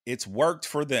 it's worked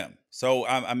for them. So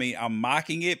I'm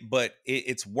mocking it, but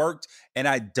it's worked, and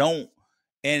I don't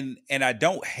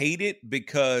hate it,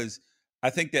 because I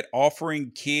think that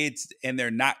offering kids and they're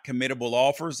not committable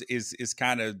offers is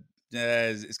kind of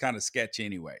sketchy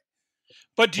anyway.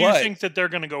 But do you think that they're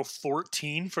going to go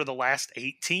 14 for the last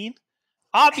 18?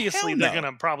 Obviously, they're going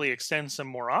to probably extend some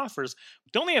more offers.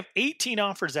 They only have 18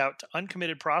 offers out to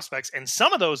uncommitted prospects, and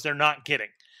some of those they're not getting.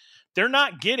 They're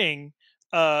not getting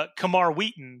Kamar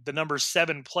Wheaton, the number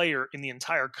 7 player in the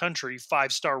entire country,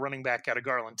 5-star running back out of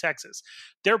Garland, Texas.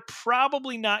 They're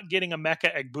probably not getting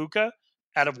Emeka Egbuka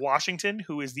out of Washington,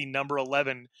 who is the number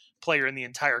 11 player in the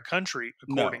entire country,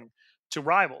 according to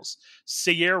Rivals.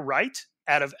 Sayer Wright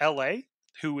out of LA,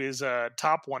 who is a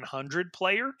top 100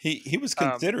 player. He was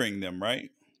considering them, right?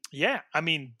 Yeah, I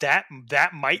mean that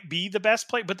might be the best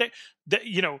play, but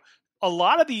a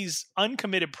lot of these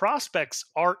uncommitted prospects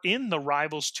are in the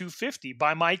Rivals 250.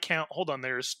 By my count, hold on,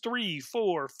 there's 3,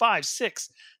 4, 5, 6,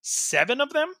 7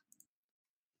 of them.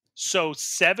 So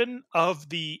 7 of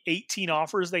the 18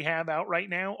 offers they have out right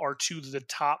now are to the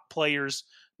top players.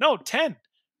 No, 10,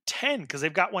 because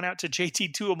they've got one out to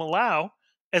JT Tuimalau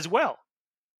as well.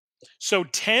 So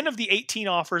 10 of the 18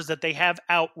 offers that they have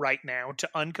out right now to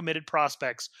uncommitted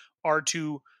prospects are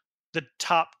to the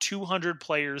top 200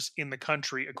 players in the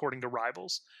country, according to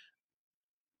Rivals.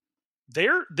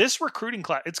 This recruiting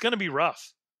class, it's going to be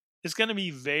rough. It's going to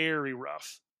be very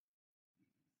rough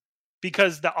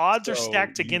because the odds are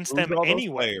stacked against them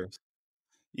anyway.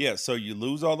 Yeah, so you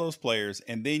lose all those players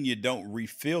and then you don't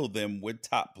refill them with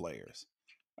top players.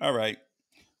 All right,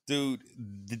 dude,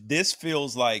 this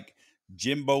feels like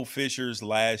Jimbo Fisher's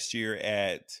last year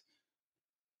at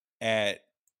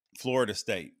Florida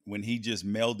State when he just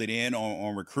melded in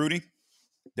on recruiting.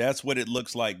 That's what it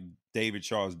looks like David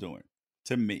Shaw is doing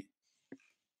to me.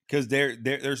 Because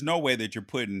there's no way that you're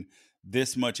putting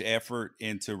this much effort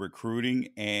into recruiting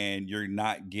and you're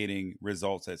not getting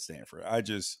results at Stanford. I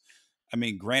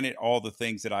mean, granted, all the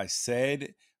things that I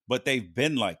said, but they've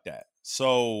been like that.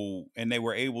 So, and they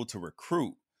were able to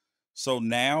recruit. So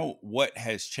now what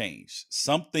has changed?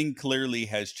 Something clearly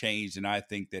has changed. And I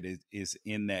think that it is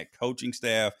in that coaching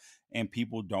staff, and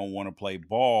people don't want to play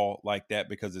ball like that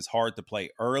because it's hard to play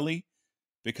early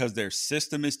because their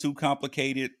system is too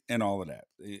complicated and all of that.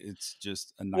 It's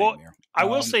just a nightmare. Well, I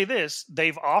will say this.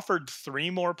 They've offered 3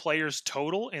 more players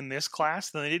total in this class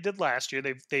than they did last year.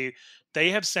 They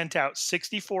have sent out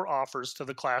 64 offers to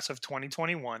the class of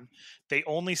 2021. They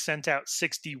only sent out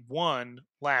 61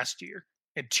 last year.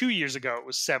 And 2 years ago, it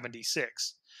was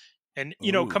 76. And,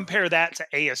 compare that to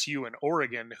ASU and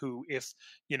Oregon, who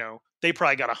they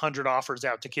probably got 100 offers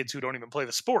out to kids who don't even play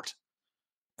the sport.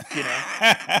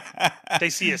 They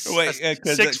see a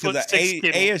 6'6"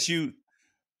 kid. ASU.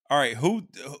 All right,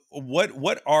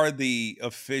 what are the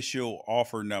official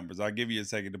offer numbers? I'll give you a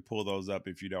second to pull those up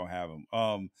if you don't have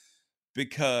them.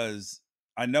 Because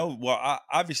I know,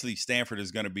 obviously Stanford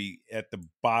is going to be at the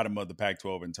bottom of the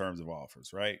Pac-12 in terms of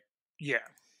offers, right? Yeah.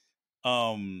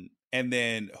 And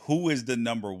then who is the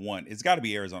number 1? It's got to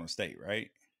be Arizona State, right?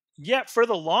 Yeah, for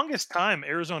the longest time,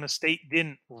 Arizona State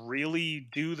didn't really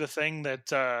do the thing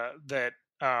that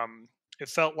it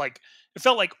felt like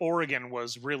Oregon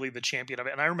was really the champion of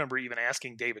it. And I remember even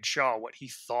asking David Shaw what he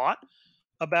thought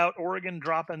about Oregon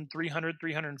dropping 300,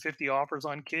 350 offers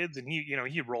on kids, and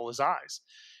he'd roll his eyes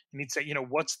and he'd say,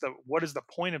 what is the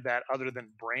point of that other than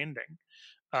branding?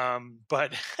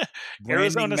 But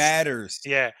branding matters.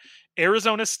 Yeah,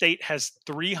 Arizona State has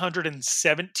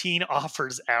 317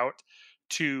 offers out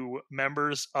to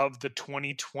members of the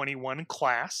 2021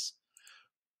 class,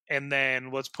 and then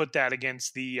let's put that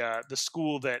against the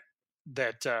school that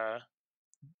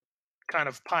kind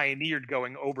of pioneered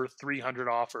going over 300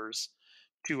 offers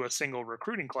to a single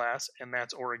recruiting class, and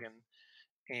that's Oregon.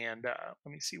 And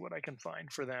let me see what I can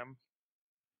find for them.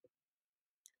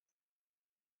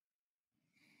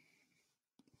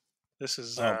 This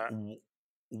is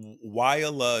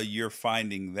while you're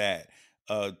finding that,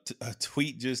 a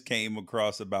tweet just came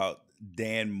across about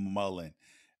Dan Mullen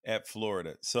at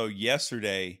Florida. So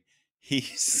yesterday, he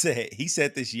said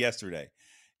this yesterday.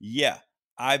 Yeah,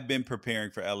 I've been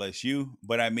preparing for LSU,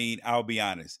 but I mean, I'll be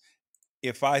honest.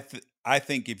 If I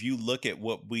think if you look at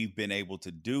what we've been able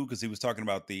to do, because he was talking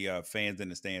about the fans in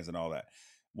the stands and all that,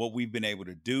 what we've been able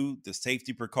to do, the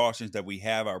safety precautions that we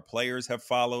have, our players have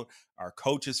followed, our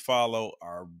coaches follow,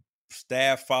 our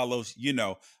staff follows,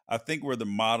 I think we're the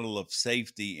model of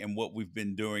safety and what we've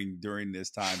been doing during this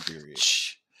time period.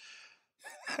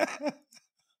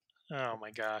 Oh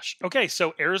my gosh. Okay,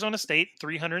 so Arizona State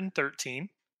 313.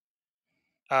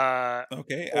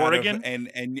 Okay, Oregon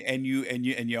and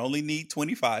you only need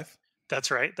 25.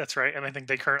 That's right. And I think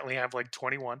they currently have like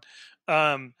 21.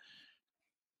 I'm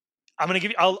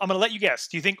gonna let you guess.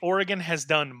 Do you think Oregon has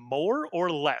done more or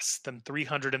less than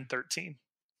 313?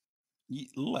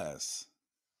 Less.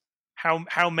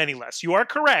 How many less? You are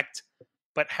correct,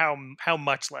 but how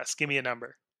much less? Give me a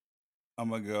number. I'm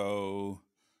gonna go.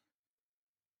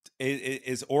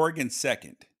 Is Oregon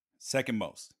second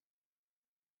most?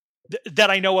 That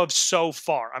I know of so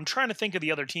far. I'm trying to think of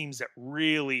the other teams that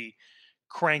really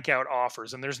crank out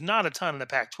offers, and there's not a ton in the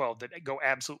Pac-12 that go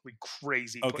absolutely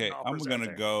crazy putting Okay, I'm offers out gonna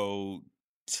there. go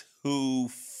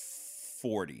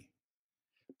 240.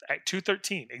 At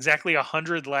 213, exactly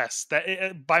 100 less.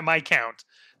 That by my count,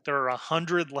 there are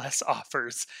 100 less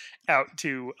offers out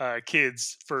to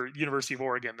kids for University of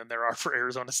Oregon than there are for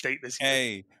Arizona State this year.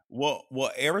 Hey, well,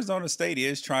 Arizona State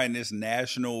is trying this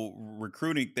national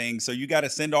recruiting thing, so you got to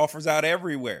send offers out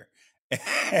everywhere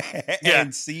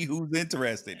and see who's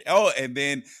interested. Oh, and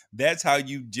then that's how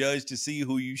you judge to see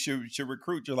who you should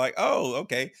recruit. You're like, oh,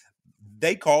 okay,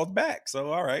 they called back,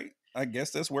 so all right, I guess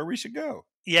that's where we should go.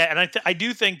 Yeah, and I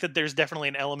do think that there's definitely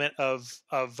an element of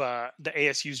the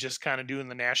ASU's just kind of doing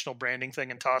the national branding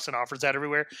thing and tossing offers out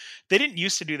everywhere. They didn't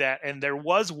used to do that, and there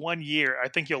was one year, I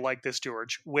think you'll like this,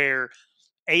 George, where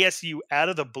ASU out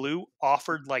of the blue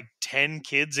offered like 10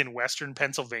 kids in Western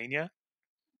Pennsylvania,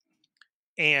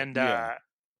 and Yeah.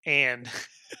 and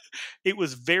it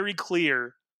was very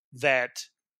clear that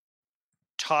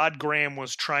Todd Graham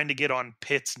was trying to get on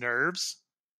Pitt's nerves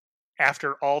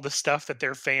after all the stuff that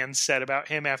their fans said about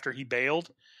him after he bailed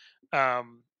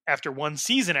after one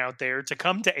season out there to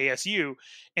come to ASU.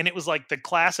 And it was like the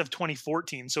class of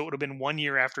 2014. So it would have been 1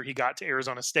 year after he got to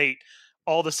Arizona State.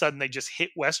 All of a sudden, they just hit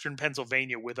Western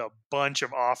Pennsylvania with a bunch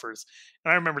of offers.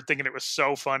 And I remember thinking it was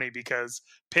so funny because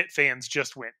Pitt fans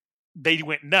just went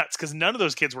nuts because none of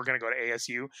those kids were going to go to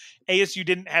ASU. ASU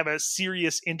didn't have a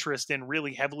serious interest in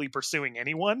really heavily pursuing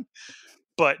anyone.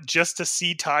 But just to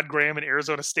see Todd Graham and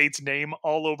Arizona State's name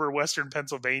all over Western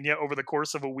Pennsylvania over the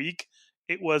course of a week,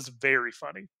 it was very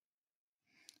funny.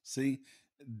 See,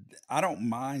 I don't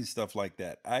mind stuff like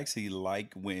that. I actually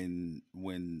like when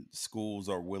schools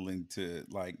are willing to,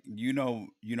 like, you know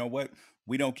what?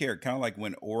 We don't care. Kind of like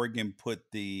when Oregon put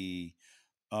the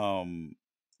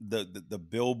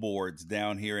billboards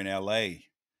down here in LA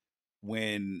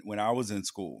when I was in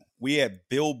school. We had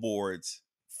billboards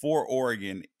for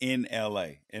Oregon in LA,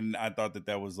 and I thought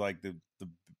that was like the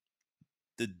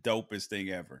dopest thing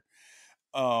ever.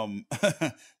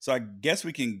 So I guess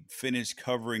we can finish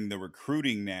covering the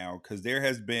recruiting now because there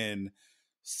has been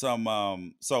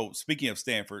some so speaking of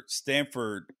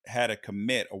Stanford had a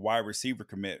wide receiver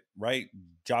commit, right?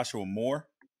 Joshua Moore.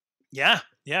 Yeah,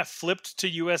 flipped to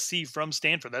USC from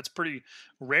Stanford. That's pretty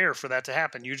rare for that to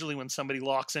happen. Usually when somebody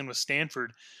locks in with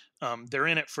Stanford, they're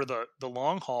in it for the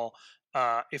long haul.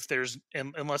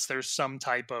 Unless there's some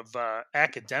type of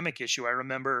academic issue. I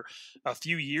remember a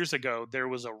few years ago there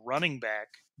was a running back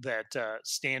that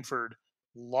Stanford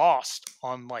lost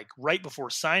on like right before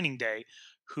signing day,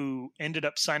 who ended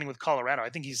up signing with Colorado. I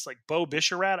think he's like Bo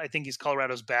Bisharat. I think he's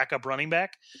Colorado's backup running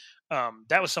back.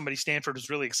 That was somebody Stanford was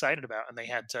really excited about, and they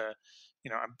had to,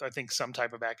 I think some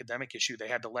type of academic issue. They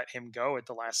had to let him go at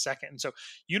the last second. And so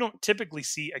you don't typically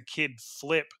see a kid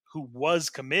flip who was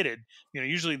committed.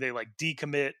 Usually they like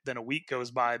decommit, then a week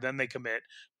goes by, then they commit.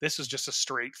 This was just a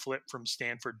straight flip from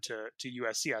Stanford to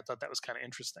USC. I thought that was kind of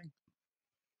interesting.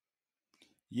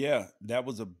 Yeah, that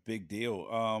was a big deal.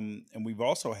 And we've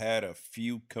also had a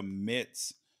few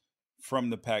commits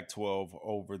from the Pac-12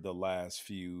 over the last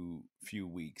few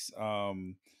weeks.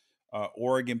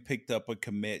 Oregon picked up a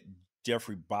commit,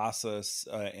 Jeffrey Bassas,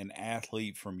 an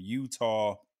athlete from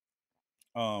Utah.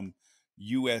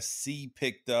 USC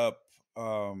picked up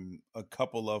a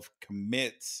couple of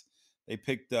commits. They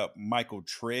picked up Michael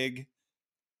Trigg,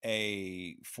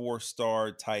 a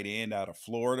 4-star tight end out of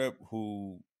Florida,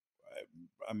 who,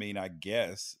 I'm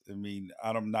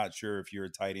not sure if you're a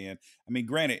tight end.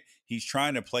 Granted, he's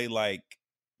trying to play like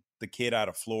the kid out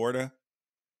of Florida.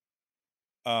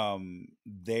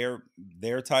 Their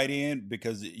tight end,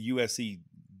 because USC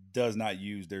does not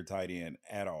use their tight end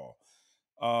at all.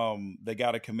 They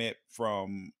got a commit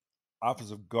from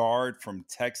offensive guard from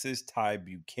Texas, Ty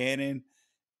Buchanan,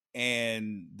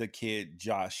 and the kid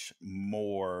Josh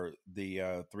Moore,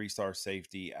 the 3-star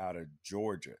safety out of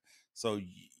Georgia. So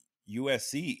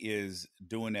USC is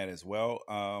doing that as well.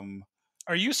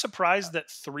 Are you surprised that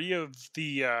three of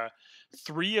the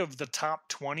top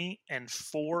 20 and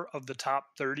 4 of the top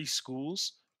 30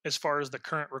 schools, as far as the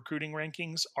current recruiting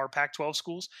rankings, are Pac-12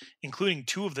 schools, including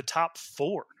 2 of the top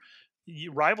 4?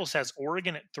 Rivals has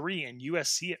Oregon at 3 and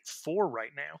USC at 4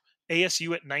 right now.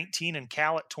 ASU at 19 and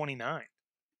Cal at 29.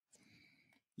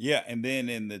 Yeah, and then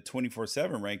in the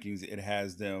 24/7 rankings, it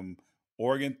has them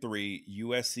Oregon 3,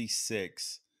 USC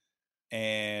 6,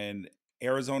 and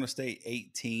Arizona State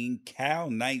 18, Cal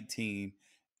 19,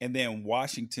 and then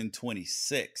Washington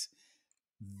 26.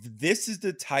 This is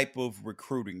the type of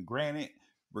recruiting. Granted,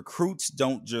 recruits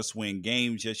don't just win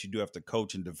games. Yes, you do have to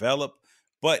coach and develop,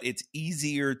 but it's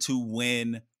easier to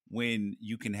win when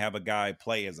you can have a guy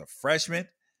play as a freshman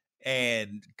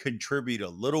and contribute a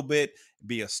little bit,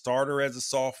 be a starter as a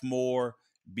sophomore,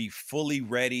 be fully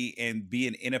ready, and be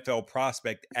an NFL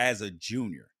prospect as a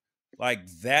junior. Like,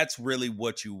 that's really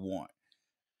what you want.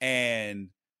 And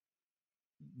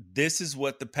this is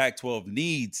what the Pac-12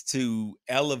 needs to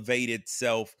elevate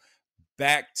itself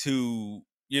back to,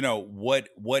 what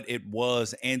it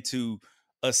was, and to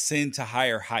ascend to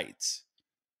higher heights,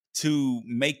 to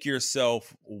make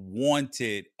yourself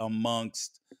wanted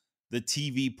amongst the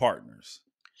TV partners.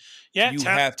 Yeah, You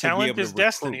have to be talent able to is recruit.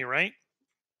 destiny, right?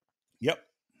 Yep.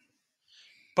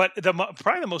 But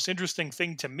probably the most interesting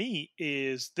thing to me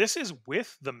is this is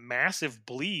with the massive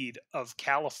bleed of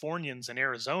Californians and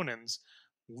Arizonans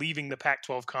leaving the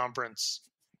Pac-12 conference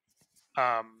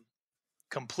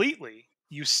completely.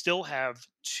 You still have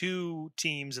 2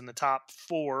 teams in the top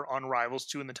 4 on Rivals,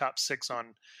 2 in the top 6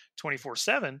 on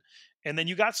 24/7, and then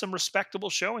you got some respectable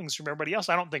showings from everybody else.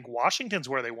 I don't think Washington's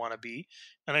where they want to be,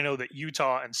 and I know that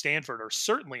Utah and Stanford are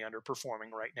certainly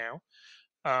underperforming right now.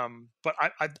 But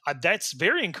I that's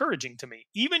very encouraging to me.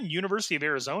 Even University of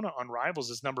Arizona on Rivals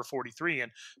is number 43,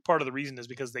 and part of the reason is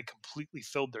because they completely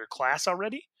filled their class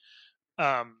already.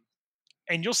 And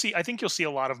I think you'll see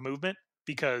a lot of movement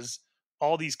because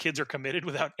all these kids are committed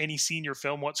without any senior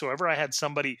film whatsoever. I had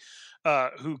somebody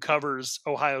who covers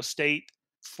Ohio State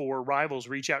for Rivals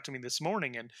reach out to me this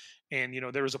morning, and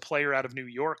there was a player out of New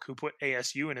York who put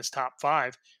ASU in his top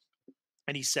 5.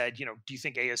 And he said, do you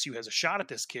think ASU has a shot at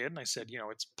this kid? And I said,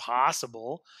 it's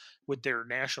possible with their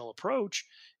national approach.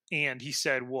 And he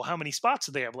said, well, how many spots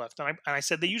do they have left? And I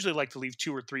said, they usually like to leave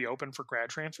 2 or 3 open for grad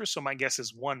transfers. So my guess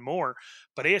is 1 more.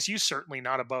 But ASU is certainly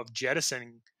not above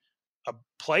jettisoning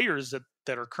players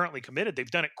that are currently committed.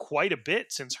 They've done it quite a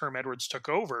bit since Herm Edwards took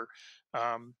over.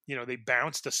 They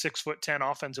bounced a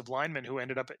 6'10" offensive lineman who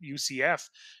ended up at UCF,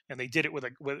 and they did it with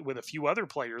a few other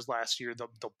players last year.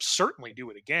 They'll certainly do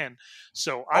it again.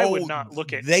 So I would not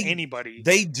look at anybody.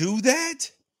 They do that?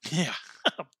 Yeah.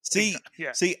 See,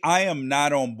 I am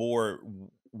not on board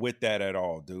with that at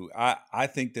all, dude. I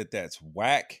think that's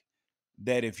whack.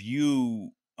 That if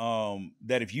you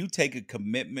take a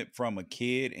commitment from a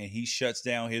kid and he shuts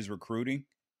down his recruiting,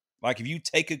 like if you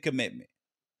take a commitment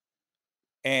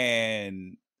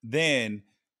and then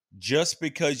just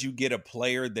because you get a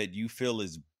player that you feel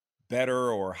is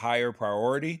better or higher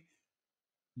priority,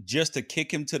 just to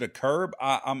kick him to the curb,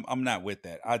 I'm not with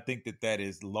that. I think that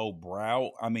is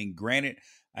lowbrow. I mean, granted,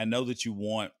 I know that you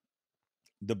want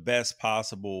the best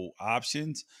possible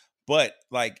options, but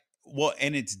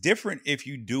and it's different if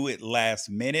you do it last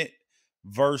minute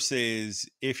versus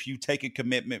if you take a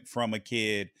commitment from a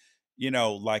kid,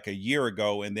 like a year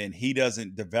ago, and then he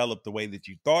doesn't develop the way that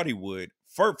you thought he would.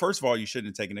 First of all, you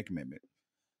shouldn't have taken a commitment.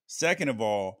 Second of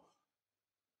all,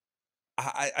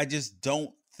 I just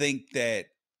don't think that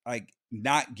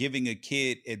not giving a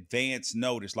kid advance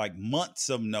notice, like months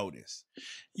of notice,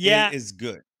 is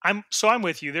good. I'm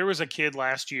with you. There was a kid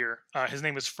last year. His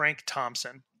name was Frank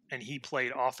Thompson, and he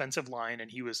played offensive line, and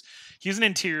he's an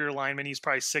interior lineman. He's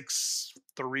probably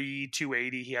 6'3",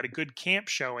 280. He had a good camp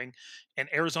showing, and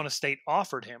Arizona State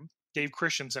offered him. Dave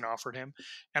Christensen offered him,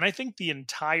 and I think the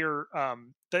entire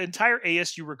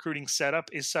ASU recruiting setup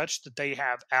is such that they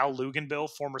have Al Luganbill,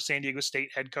 former San Diego State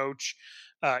head coach,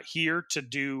 here to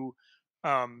do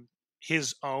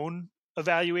his own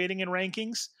evaluating and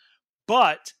rankings,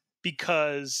 but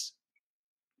because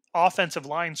offensive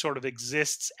line sort of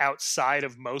exists outside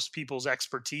of most people's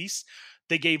expertise,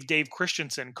 they gave Dave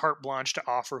Christensen carte blanche to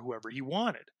offer whoever he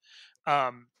wanted.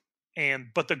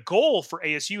 But the goal for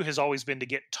ASU has always been to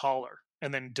get taller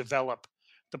and then develop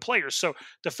the players. So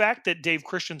the fact that Dave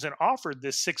Christensen offered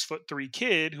this 6'3"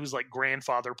 kid who's like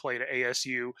grandfather played at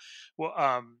ASU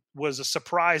was a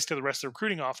surprise to the rest of the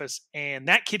recruiting office. And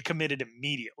that kid committed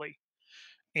immediately.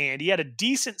 And he had a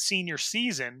decent senior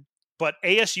season, but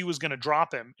ASU was going to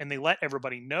drop him, and they let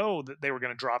everybody know that they were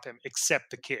going to drop him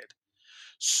except the kid.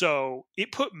 So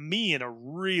it put me in a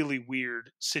really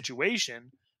weird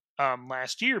situation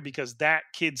last year because that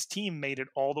kid's team made it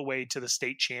all the way to the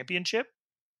state championship,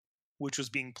 which was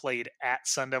being played at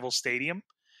Sun Devil Stadium.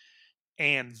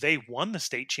 And they won the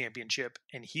state championship,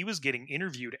 and he was getting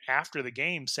interviewed after the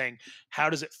game saying,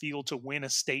 how does it feel to win a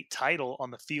state title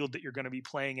on the field that you're going to be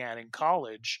playing at in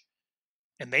college?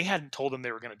 And they hadn't told him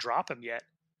they were going to drop him yet.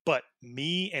 But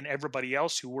me and everybody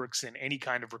else who works in any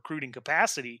kind of recruiting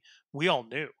capacity, we all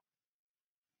knew.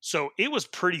 So it was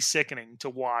pretty sickening to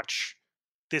watch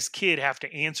this kid have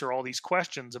to answer all these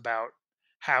questions about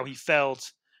how he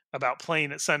felt about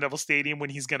playing at Sun Devil Stadium when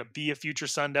he's going to be a future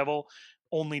Sun Devil,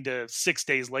 only to 6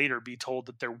 days later be told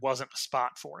that there wasn't a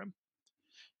spot for him.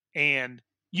 And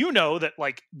you know that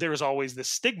like there's always this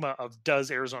stigma of,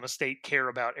 does Arizona State care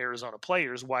about Arizona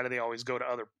players? Why do they always go to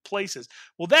other places?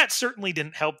 Well, that certainly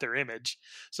didn't help their image.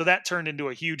 So that turned into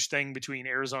a huge thing between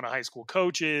Arizona high school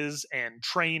coaches and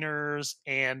trainers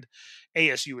and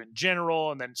ASU in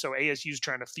general. And then so ASU's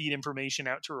trying to feed information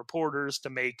out to reporters to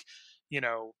make,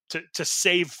 to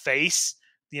save face.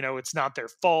 It's not their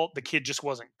fault. The kid just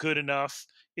wasn't good enough.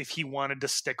 If he wanted to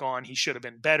stick on, he should have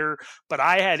been better. But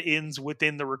I had ins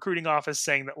within the recruiting office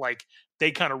saying that like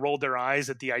they kind of rolled their eyes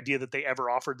at the idea that they ever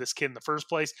offered this kid in the first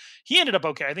place. He ended up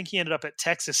okay. I think he ended up at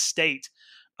Texas State.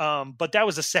 But that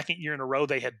was the second year in a row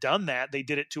they had done that. They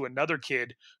did it to another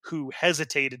kid who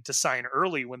hesitated to sign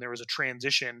early when there was a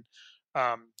transition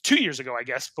 2 years ago, I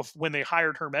guess, when they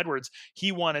hired Herm Edwards.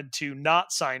 He wanted to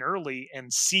not sign early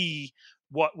and see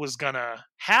what was going to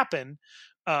happen.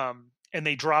 And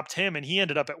they dropped him, and he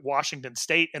ended up at Washington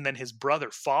State, and then his brother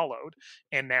followed,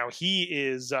 and now he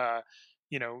is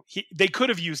they could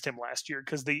have used him last year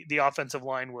because the offensive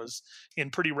line was in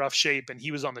pretty rough shape, and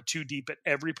he was on the 2 deep at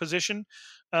every position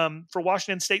for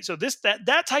Washington State. So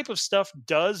that type of stuff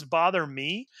does bother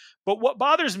me, but what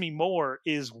bothers me more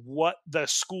is what the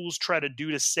schools try to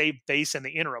do to save face in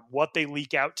the interim, what they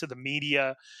leak out to the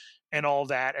media and all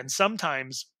that, and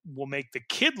sometimes will make the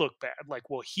kid look bad, like,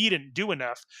 well, he didn't do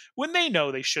enough, when they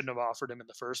know they shouldn't have offered him in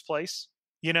the first place.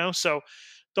 So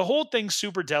the whole thing's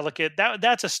super delicate.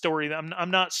 That's a story that I'm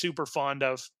not super fond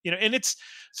of, and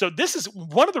this is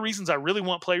one of the reasons I really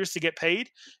want players to get paid.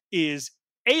 Is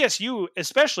ASU,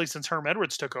 especially since Herm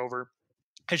Edwards took over,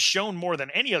 has shown more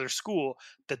than any other school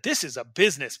that this is a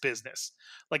business.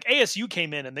 Like ASU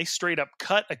came in and they straight up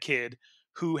cut a kid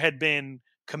who had been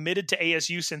committed to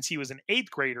ASU since he was an 8th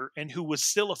grader and who was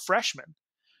still a freshman.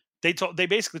 They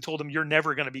basically told him, you're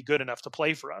never going to be good enough to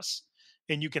play for us,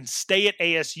 and you can stay at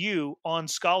ASU on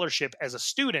scholarship as a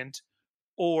student,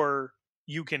 or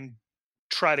you can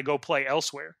try to go play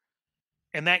elsewhere.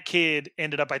 And that kid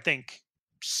ended up, I think,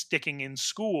 sticking in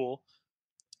school.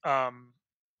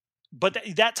 But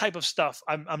that type of stuff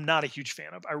I'm not a huge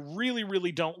fan of. I really,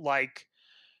 really don't like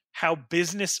how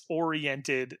business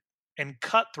oriented and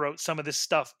cutthroat some of this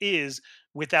stuff is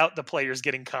without the players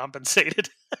getting compensated.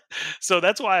 So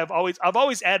that's why I've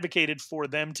always advocated for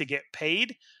them to get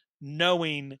paid,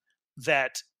 knowing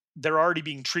that they're already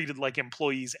being treated like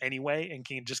employees anyway and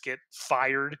can just get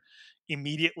fired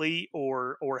immediately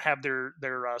or have their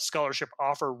scholarship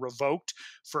offer revoked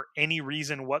for any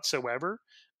reason whatsoever.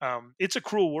 It's a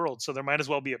cruel world, so there might as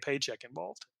well be a paycheck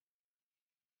involved.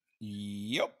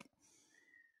 Yep.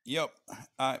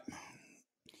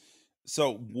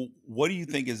 So what do you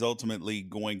think is ultimately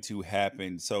going to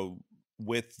happen? So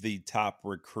with the top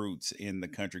recruits in the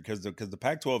country, because the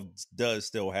Pac-12 does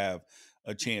still have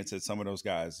a chance at some of those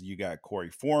guys. You got Corey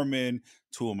Foreman,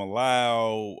 Tua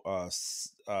Malau,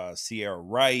 Sierra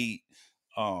Wright,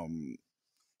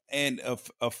 and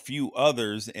a few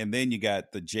others. And then you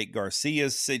got the Jake Garcia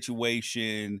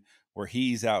situation where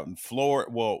he's out in Florida.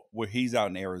 Well, where he's out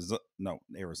in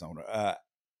Arizona.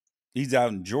 He's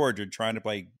out in Georgia trying to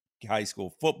play high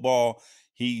school football.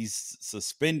 He's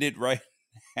suspended right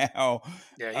now.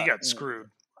 Yeah, he got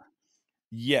screwed.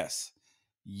 Yes,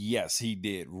 he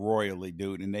did royally,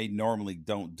 dude. And they normally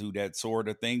don't do that sort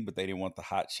of thing, but they didn't want the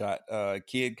hotshot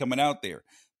kid coming out there,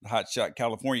 the hotshot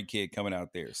California kid coming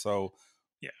out there. So,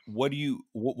 yeah, what do you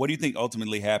think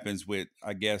ultimately happens with,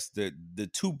 I guess, the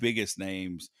 2 biggest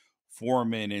names,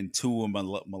 Foreman and Tua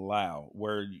Malau,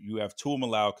 where you have Tua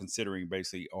Malau considering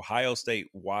basically Ohio State,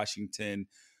 Washington.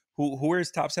 Who are his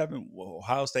top 7?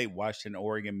 Ohio State, Washington,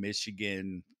 Oregon,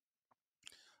 Michigan.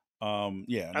 I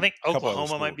think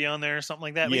Oklahoma might be on there or something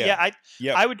like that.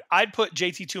 But I'd put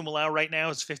JT Tuimalau right now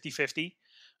as 50-50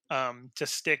 to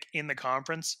stick in the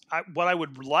conference. What I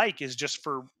would like is just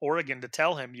for Oregon to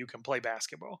tell him you can play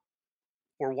basketball,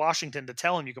 or Washington to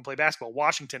tell him you can play basketball.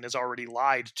 Washington has already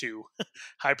lied to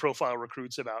high-profile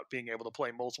recruits about being able to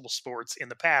play multiple sports in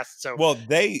the past. So, well,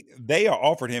 they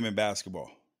offered him in basketball.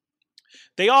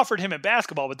 They offered him at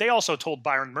basketball, but they also told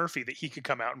Byron Murphy that he could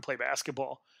come out and play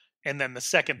basketball. And then the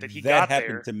second that he got there, that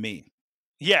happened to me.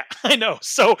 Yeah, I know.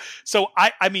 So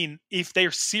I mean, if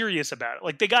they're serious about it,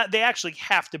 like they actually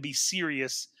have to be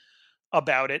serious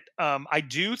about it. I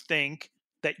do think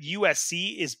that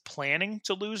USC is planning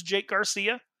to lose Jake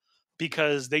Garcia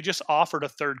because they just offered a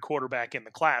 3rd quarterback in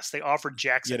the class. They offered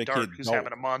Jackson Dart, who's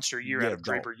having a monster year out of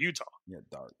Draper, Utah. Yeah,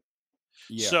 Dart.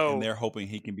 Yeah, and they're hoping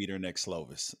he can be their next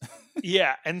Slovis.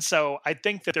 Yeah, and so I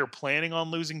think that they're planning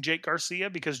on losing Jake Garcia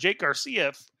because Jake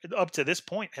Garcia, up to this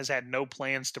point, has had no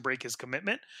plans to break his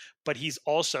commitment, but he's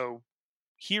also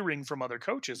hearing from other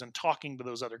coaches and talking to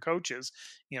those other coaches.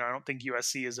 I don't think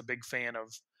USC is a big fan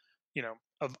of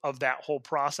of that whole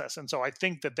process. And so I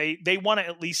think that they want to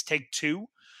at least take 2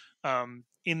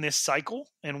 in this cycle,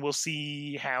 and we'll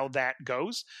see how that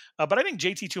goes. But I think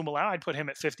JT Tuimoloau, I'd put him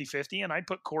at 50-50, and I'd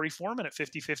put Corey Foreman at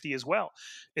 50-50 as well,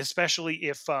 especially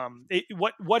if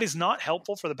what is not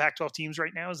helpful for the Pac-12 teams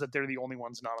right now is that they're the only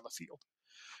ones not on the field.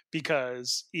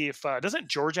 Because if doesn't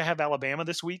Georgia have Alabama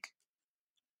this week?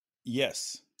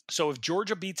 Yes. So if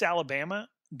Georgia beats Alabama,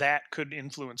 that could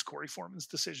influence Corey Foreman's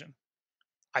decision.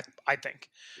 I think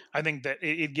that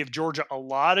it'd give Georgia a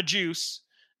lot of juice,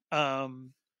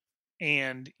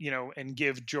 and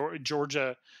give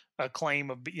Georgia a claim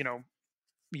of,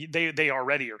 they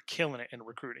already are killing it in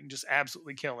recruiting, just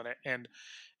absolutely killing it.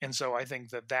 And so I think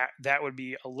that would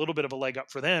be a little bit of a leg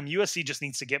up for them. USC just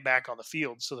needs to get back on the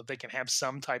field so that they can have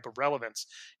some type of relevance.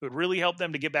 It would really help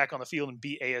them to get back on the field and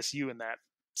beat ASU in that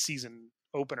season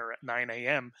opener at 9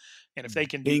 a.m. And if they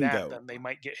can do that, then they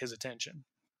might get his attention.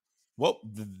 Well,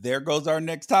 there goes our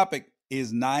next topic.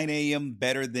 Is 9 a.m.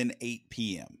 better than 8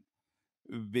 p.m.?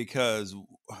 Because,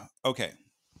 okay,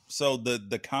 so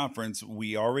the conference,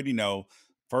 we already know,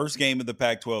 first game of the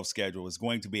Pac-12 schedule is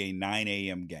going to be a 9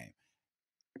 a.m. game.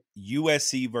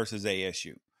 USC versus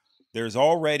ASU. There's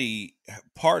already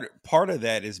part of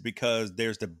that is because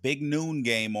there's the big noon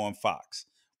game on Fox,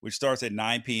 which starts at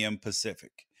 9 p.m.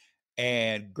 Pacific.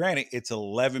 And granted, it's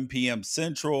 11 p.m.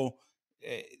 Central,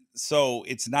 so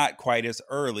it's not quite as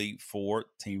early for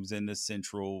teams in the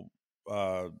central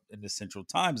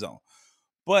time zone.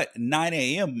 But 9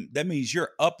 a.m., that means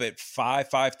you're up at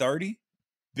 5:30,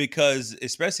 because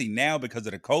especially now because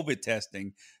of the COVID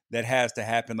testing that has to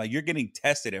happen. Like, you're getting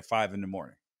tested at 5 in the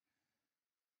morning.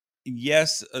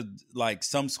 Yes, like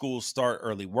some schools start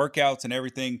early workouts and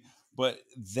everything, but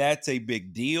that's a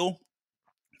big deal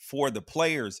for the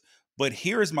players. But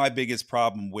here's my biggest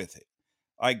problem with it.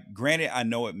 Like, granted, I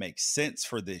know it makes sense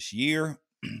for this year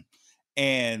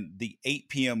and the 8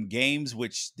 p.m. games,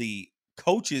 which the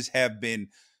coaches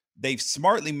they've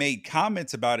smartly made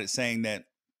comments about it, saying that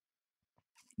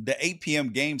the 8 p.m.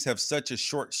 games have such a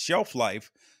short shelf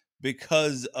life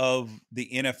because of the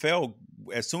NFL.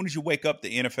 As soon as you wake up,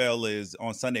 the NFL is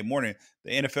on Sunday morning,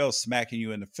 the NFL is smacking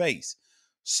you in the face.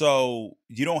 So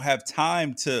you don't have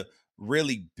time to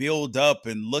really build up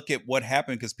and look at what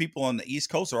happened, because people on the East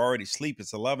Coast are already asleep.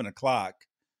 It's 11 o'clock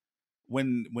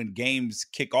when games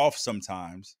kick off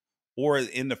sometimes, or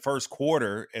in the first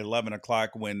quarter at 11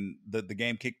 o'clock when the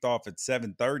game kicked off at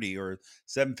 7:30 or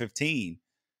 7:15.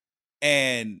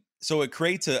 And so it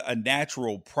creates a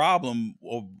natural problem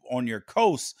on your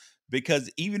coast, because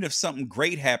even if something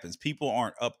great happens, people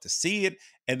aren't up to see it.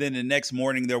 And then the next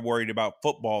morning they're worried about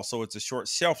football. So it's a short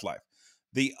shelf life.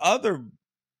 The other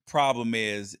problem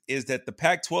is that the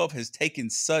Pac-12 has taken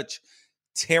such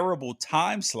terrible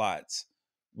time slots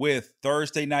with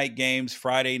Thursday night games,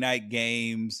 Friday night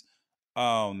games,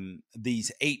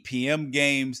 these 8 p.m.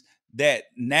 games, that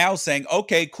now saying,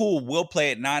 okay, cool, we'll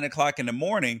play at 9 o'clock in the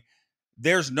morning.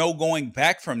 There's no going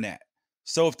back from that.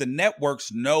 So if the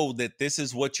networks know that this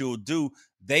is what you'll do,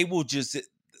 they will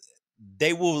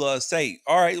say,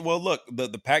 all right, well, look,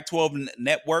 the Pac-12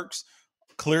 networks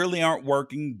clearly aren't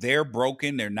working. They're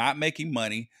broken. They're not making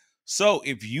money. So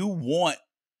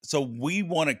we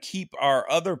want to keep our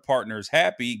other partners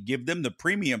happy, give them the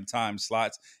premium time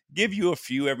slots, give you a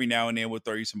few every now and then, we'll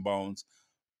throw you some bones.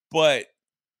 But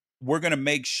we're going to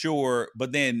make sure,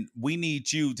 but then we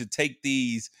need you to take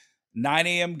these 9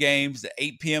 a.m. games, the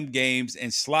 8 p.m. games,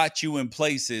 and slot you in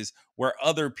places where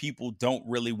other people don't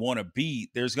really want to be.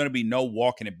 There's going to be no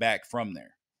walking it back from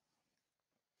there.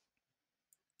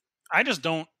 I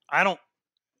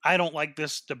don't like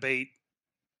this debate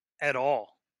at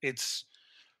all. It's,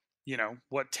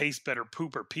 what tastes better,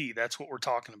 poop or pee? That's what we're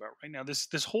talking about right now.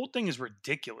 This whole thing is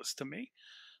ridiculous to me.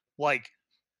 Like,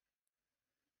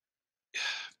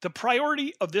 the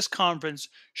priority of this conference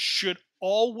should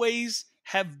always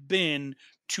have been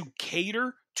to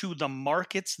cater to the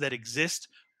markets that exist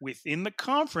within the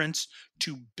conference,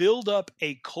 to build up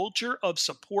a culture of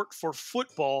support for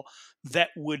football that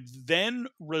would then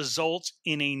result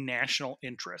in a national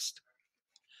interest.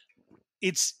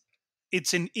 It's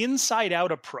an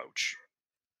inside-out approach.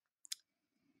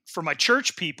 For my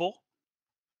church people,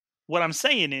 what I'm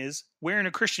saying is, wearing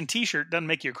a Christian t-shirt doesn't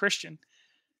make you a Christian.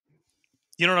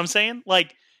 You know what I'm saying?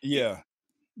 Like, yeah.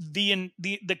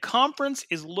 The conference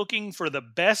is looking for the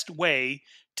best way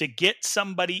to get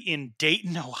somebody in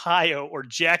Dayton, Ohio, or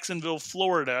Jacksonville,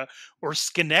 Florida, or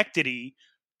Schenectady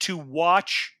to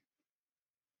watch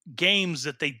games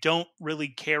that they don't really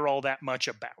care all that much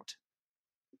about.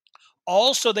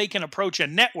 Also, they can approach a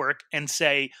network and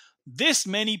say, this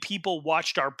many people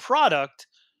watched our product.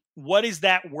 What is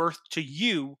that worth to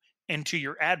you? and to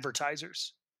your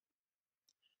advertisers.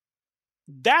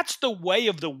 That's the way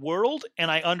of the world, and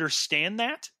I understand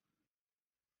that.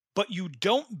 But you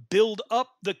don't build up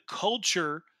the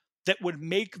culture that would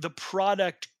make the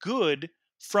product good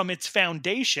from its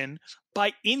foundation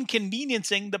by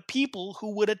inconveniencing the people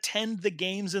who would attend the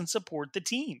games and support the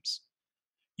teams.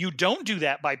 You don't do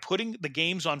that by putting the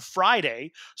games on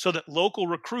Friday so that local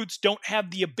recruits don't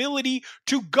have the ability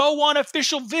to go on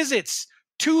official visits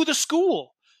to the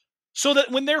school. So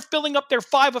that when they're filling up their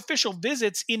 5 official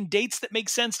visits in dates that make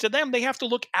sense to them, they have to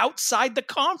look outside the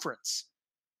conference.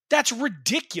 That's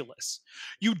ridiculous.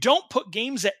 You don't put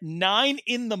games at 9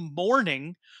 in the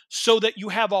morning so that you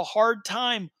have a hard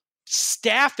time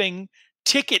staffing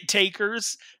ticket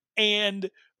takers and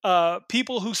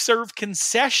people who serve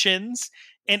concessions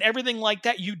and everything like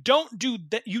that. You don't do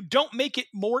that. You don't make it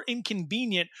more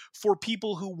inconvenient for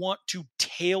people who want to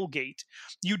tailgate.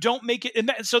 You don't make it.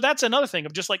 And so that's another thing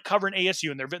of just like covering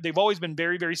ASU. And they've always been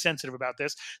very, very sensitive about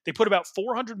this. They put about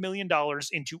 $400 million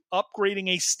into upgrading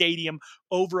a stadium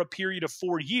over a period of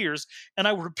 4 years. And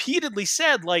I repeatedly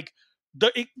said, like,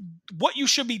 what you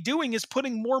should be doing is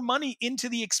putting more money into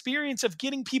the experience of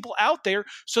getting people out there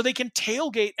so they can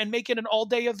tailgate and make it an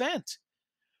all-day event.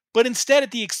 But instead,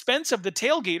 at the expense of the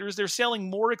tailgaters, they're selling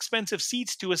more expensive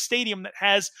seats to a stadium that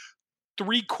has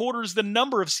 3/4 the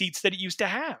number of seats that it used to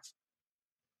have.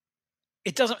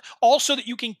 It doesn't. Also, that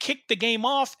you can kick the game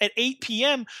off at 8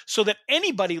 p.m. so that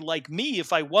anybody like me,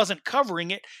 if I wasn't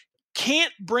covering it,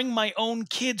 can't bring my own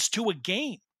kids to a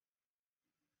game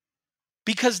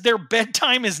because their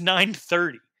bedtime is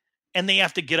 9:30 and they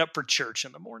have to get up for church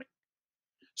in the morning.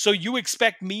 So you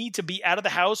expect me to be out of the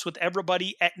house with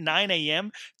everybody at 9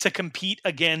 a.m. to compete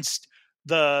against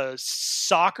the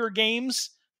soccer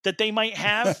games that they might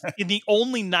have in the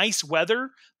only nice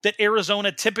weather that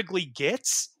Arizona typically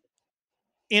gets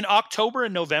in October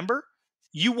and November?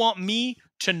 You want me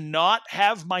to not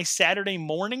have my Saturday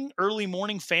morning, early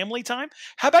morning family time?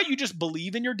 How about you just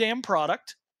believe in your damn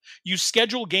product? You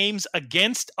schedule games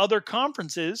against other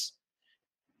conferences,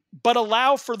 but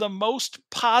allow for the most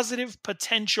positive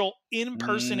potential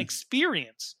in-person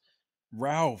experience.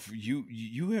 Ralph,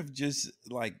 you have just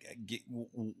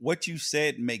what you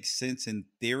said makes sense in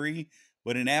theory,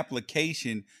 but in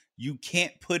application, you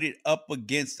can't put it up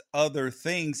against other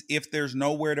things if there's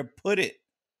nowhere to put it.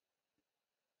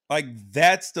 Like,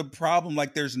 that's the problem.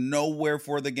 Like, there's nowhere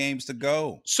for the games to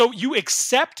go. So you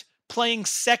accept playing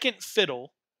second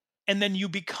fiddle, and then you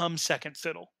become second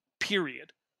fiddle,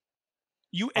 period.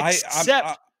 You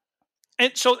accept,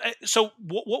 and so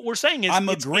what we're saying is, I'm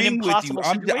agreeing with you.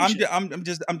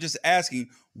 I'm just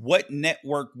asking, what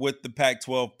network would the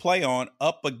Pac-12 play on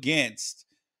up against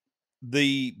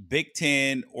the Big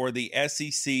Ten or the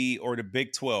SEC or the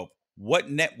Big 12? What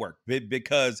network?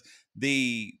 Because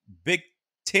the Big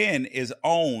Ten is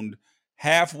owned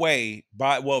halfway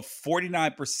by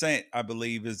 49%, I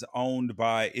believe, is owned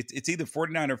by it's either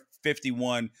 49 or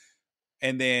 51.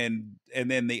 And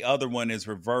then the other one is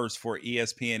reversed for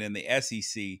ESPN and the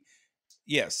SEC.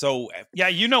 Yeah. So yeah,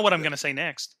 you know what I'm going to say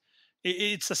next.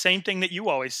 It's the same thing that you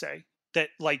always say, that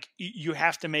like you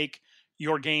have to make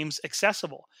your games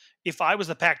accessible. If I was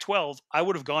the Pac-12, I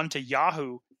would have gone to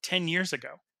Yahoo 10 years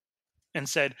ago and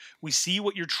said, we see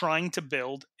what you're trying to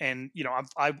build. And, you know,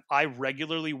 I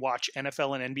regularly watch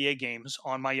NFL and NBA games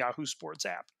on my Yahoo Sports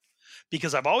app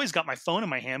because I've always got my phone in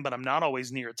my hand, but I'm not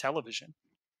always near a television.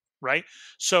 Right?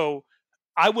 So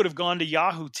I would have gone to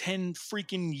Yahoo 10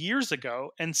 freaking years ago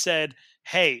and said,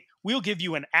 hey, we'll give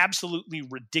you an absolutely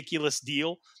ridiculous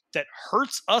deal that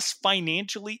hurts us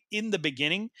financially in the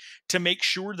beginning to make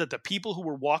sure that the people who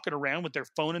were walking around with their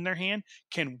phone in their hand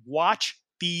can watch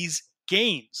these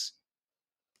games.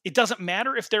 It doesn't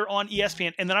matter if they're on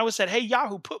ESPN. And then I would have said, hey,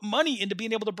 Yahoo, put money into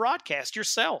being able to broadcast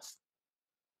yourself.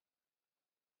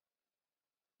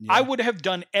 Yeah. I would have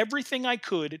done everything I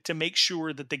could to make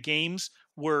sure that the games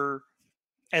were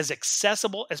as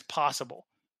accessible as possible.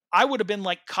 I would have been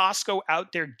like Costco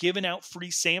out there giving out free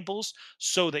samples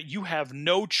so that you have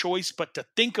no choice but to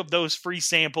think of those free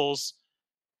samples,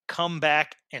 come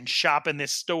back and shop in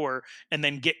this store, and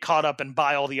then get caught up and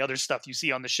buy all the other stuff you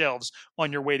see on the shelves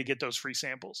on your way to get those free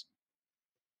samples.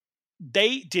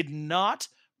 They did not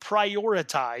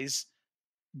prioritize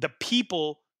the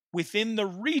people within the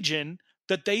region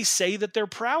that they say that they're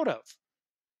proud of.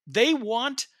 They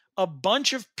want a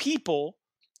bunch of people,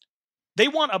 they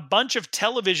want a bunch of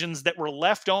televisions that were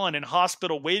left on in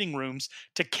hospital waiting rooms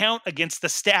to count against the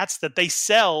stats that they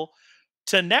sell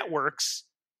to networks,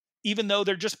 even though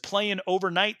they're just playing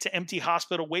overnight to empty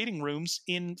hospital waiting rooms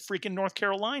in freaking North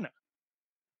Carolina.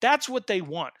 That's what they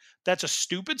want. That's a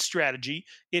stupid strategy.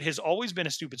 It has always been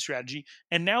a stupid strategy.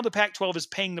 And now the Pac-12 is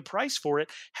paying the price for it,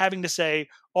 having to say,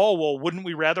 oh, well, wouldn't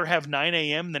we rather have 9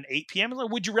 a.m. than 8 p.m.?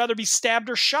 Like, would you rather be stabbed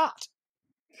or shot?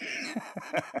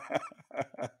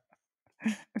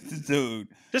 Dude,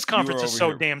 this conference is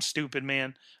so damn stupid,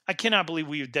 man. I cannot believe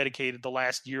we've dedicated the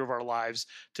last year of our lives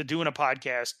to doing a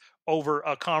podcast over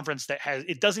a conference that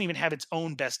doesn't even have its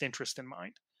own best interest in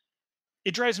mind.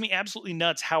 It drives me absolutely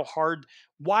nuts how hard.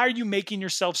 Why are you making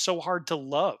yourself so hard to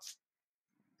love?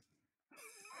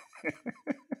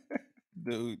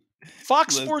 Dude.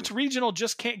 Fox Sports Regional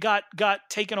just got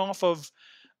taken off of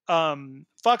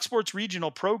Fox Sports Regional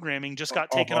programming just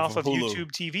got taken off of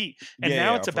YouTube TV. And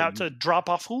now it's about to drop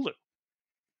off Hulu.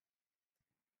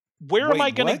 Where am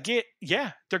I going to get?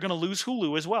 Yeah, they're going to lose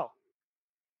Hulu as well.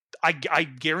 I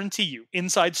guarantee you,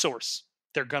 inside source,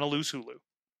 they're going to lose Hulu.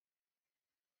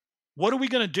 What are we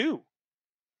going to do?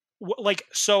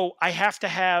 So I have to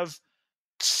have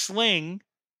Sling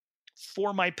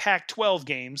for my Pac-12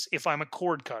 games if I'm a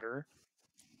cord cutter.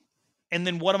 And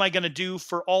then what am I going to do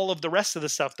for all of the rest of the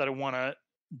stuff that I want to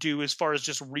do as far as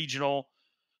just regional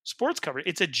sports coverage?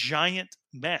 It's a giant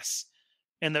mess.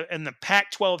 And the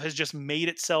Pac-12 has just made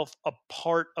itself a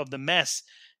part of the mess.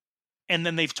 And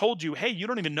then they've told you, hey, you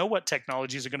don't even know what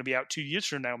technologies are going to be out 2 years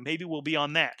from now. Maybe we'll be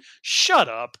on that. Shut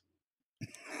up.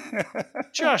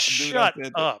 Just shut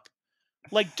up.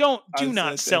 Like, do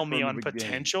not sell me on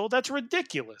potential. That's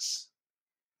ridiculous.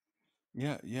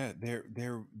 Yeah.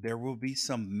 There will be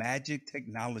some magic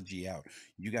technology out.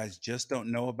 You guys just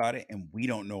don't know about it, and we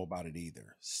don't know about it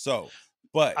either. So,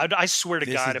 but I swear to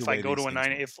God, if I go to a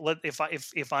 9,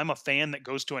 if I'm a fan that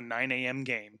goes to a 9 a.m.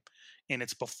 game, and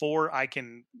it's before I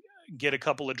can get a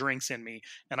couple of drinks in me,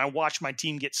 and I watch my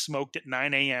team get smoked at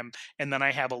 9 a.m., and then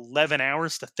I have 11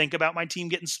 hours to think about my team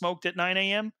getting smoked at 9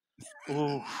 a.m.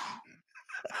 Ooh.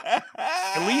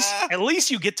 At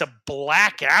least you get to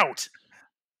black out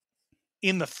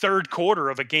in the third quarter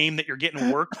of a game that you're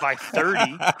getting worked by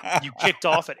 30. You kicked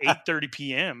off at 8:30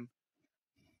 p.m.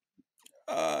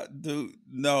 Dude,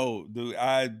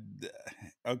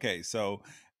 okay, so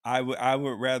I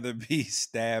would rather be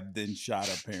stabbed than shot,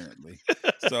 apparently.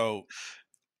 So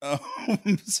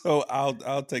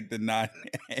I'll take the 9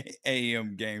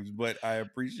 a.m. games, but I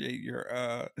appreciate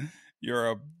your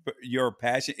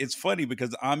passion. It's funny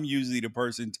because I'm usually the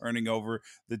person turning over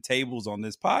the tables on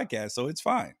this podcast, so it's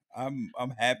fine. I'm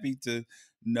happy to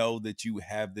know that you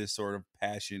have this sort of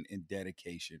passion and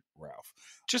dedication, Ralph.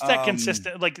 Just that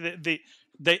consistent, like the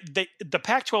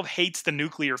Pac-12 hates the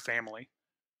nuclear family.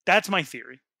 That's my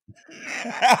theory.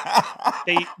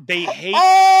 They hate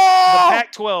the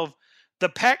Pac-12. The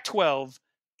Pac-12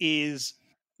 is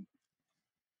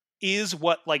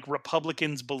what like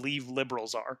Republicans believe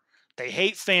liberals are. They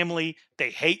hate family.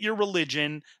 They hate your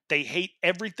religion. They hate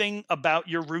everything about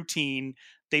your routine.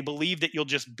 They believe that you'll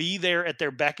just be there at their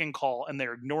beck and call, and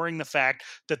they're ignoring the fact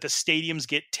that the stadiums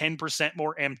get 10%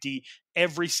 more empty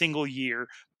every single year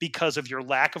because of your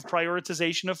lack of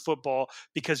prioritization of football,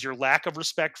 because your lack of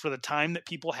respect for the time that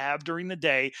people have during the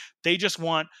day. They just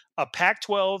want a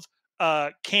Pac-12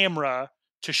 camera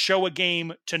to show a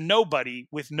game to nobody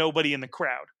with nobody in the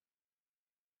crowd.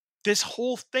 This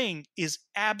whole thing is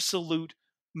absolute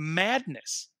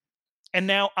madness. And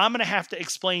now I'm going to have to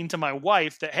explain to my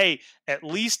wife that, hey, at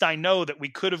least I know that we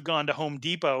could have gone to Home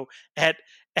Depot at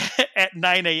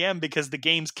 9 a.m. because the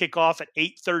games kick off at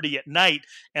 8:30 at night,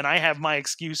 and I have my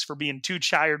excuse for being too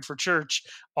tired for church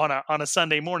on a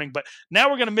Sunday morning. But now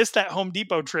we're going to miss that Home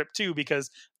Depot trip too,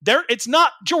 because it's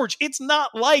not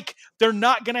like they're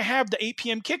not going to have the 8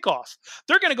 p.m. kickoff.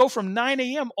 They're going to go from 9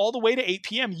 a.m. all the way to 8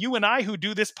 p.m. You and I who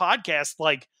do this podcast,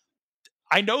 like,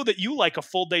 I know that you like a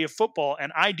full day of football,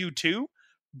 and I do too,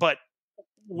 but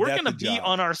we're going to be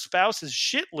on our spouse's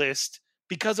shit list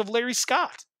because of Larry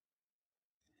Scott.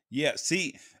 Yeah,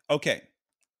 see, okay,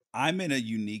 I'm in a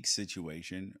unique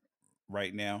situation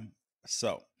right now.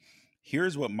 So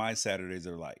here's what my Saturdays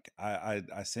are like. I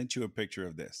sent you a picture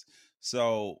of this.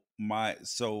 So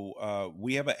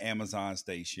we have an Amazon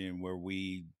station where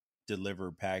we deliver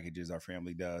packages. Our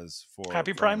family does for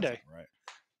Happy Prime Amazon, Day, right?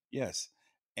 Yes.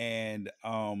 And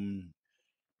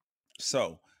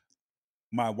so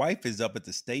my wife is up at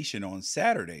the station on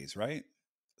Saturdays, right?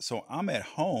 So I'm at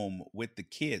home with the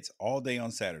kids all day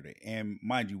on Saturday. And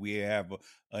mind you, we have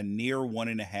a near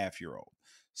 1.5-year-old.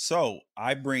 So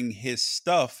I bring his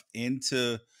stuff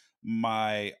into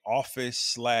my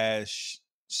office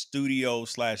 / studio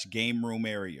 / game room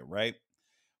area, right?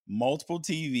 Multiple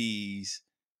TVs.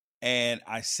 And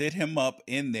I sit him up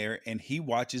in there, and he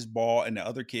watches ball, and the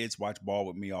other kids watch ball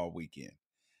with me all weekend.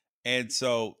 And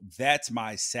so that's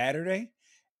my Saturday.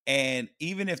 And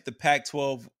even if the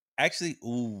Pac-12 actually,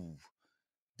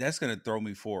 that's gonna throw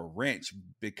me for a wrench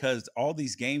because all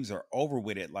these games are over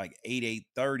with at like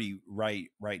 8:30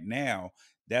 right now.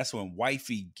 That's when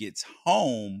wifey gets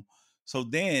home. So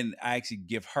then I actually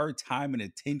give her time and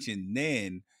attention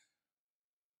then.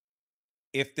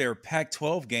 If there are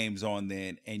Pac-12 games on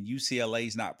then and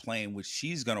UCLA's not playing, which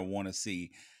she's gonna want to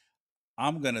see,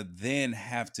 I'm gonna then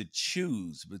have to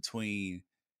choose between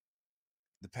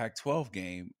the Pac-12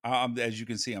 game. As you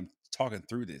can see, I'm talking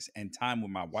through this and time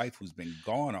with my wife who's been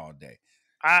gone all day.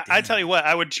 I tell you what,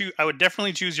 I would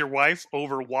definitely choose your wife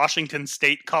over Washington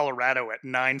State, Colorado at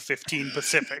 9:15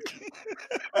 Pacific.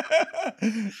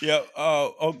 Yeah.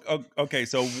 Okay.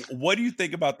 So, what do you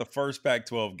think about the first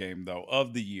Pac-12 game though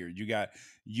of the year? You got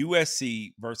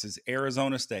USC versus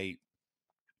Arizona State.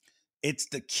 It's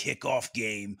the kickoff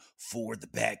game for the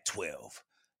Pac-12,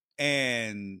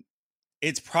 and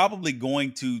it's probably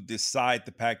going to decide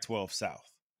the Pac-12 South.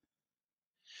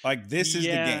 Like this is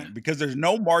the game because there's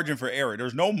no margin for error.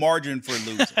 There's no margin for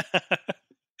losing.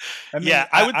 I mean,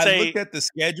 I would say I looked at the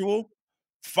schedule.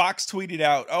 Fox tweeted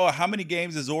out, "Oh, how many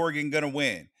games is Oregon going to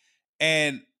win?"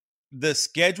 And the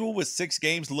schedule with 6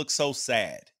 games looks so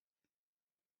sad.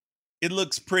 It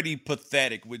looks pretty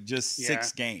pathetic with just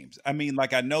 6 games. I mean,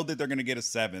 like I know that they're going to get a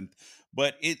 7th,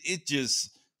 but it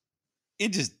just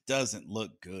doesn't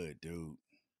look good, dude.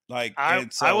 Like I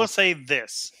will say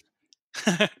this.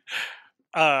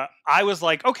 I was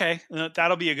like, okay,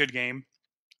 that'll be a good game.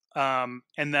 And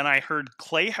then I heard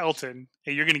Clay Helton.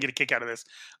 Hey, you're going to get a kick out of this.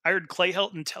 I heard Clay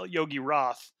Helton tell Yogi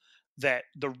Roth that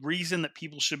the reason that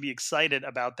people should be excited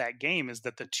about that game is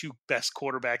that the 2 best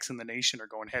quarterbacks in the nation are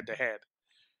going head to head.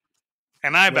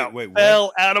 And I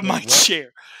fell out of my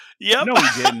chair. Yep. No,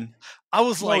 he didn't. I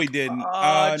was like, no, he didn't.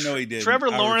 No, he didn't. Trevor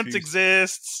Lawrence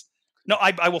exists. No,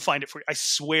 I will find it for you. I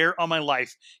swear on my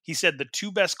life. He said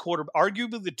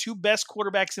arguably the 2 best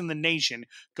quarterbacks in the nation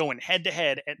going head to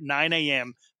head at 9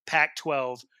 a.m.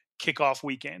 Pac-12 kickoff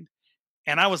weekend.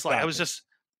 And I was like, I was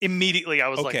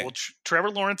like, well, Trevor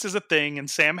Lawrence is a thing and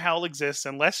Sam Howell exists.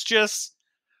 And let's just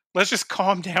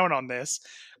calm down on this.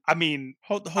 I mean,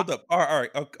 hold up. All right.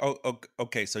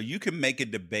 Okay. So you can make a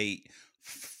debate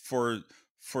for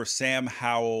Sam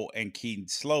Howell and Keaton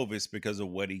Slovis because of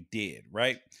what he did,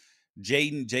 right?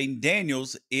 Jaden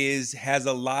Daniels has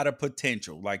a lot of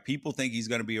potential. Like people think he's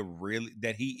going to be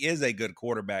that he is a good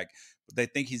quarterback, but they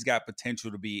think he's got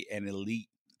potential to be an elite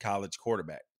college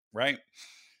quarterback, right?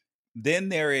 Then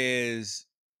there is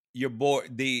your boy,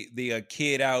 the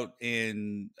kid out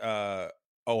in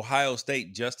Ohio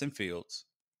State, Justin Fields.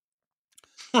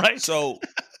 Right. So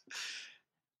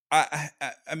I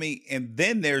mean, and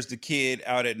then there's the kid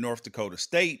out at North Dakota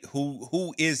State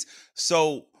who is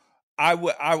so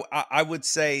I would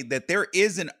say that there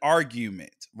is an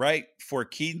argument, right, for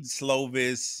Keaton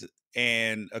Slovis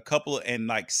and a couple and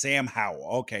like Sam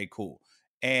Howell. Okay, cool.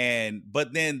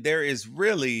 But then there is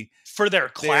really for their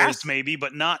class maybe,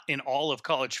 but not in all of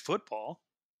college football.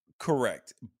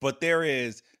 Correct. But there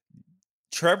is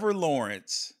Trevor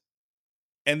Lawrence.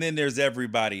 And then there's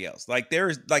everybody else.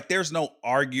 There's no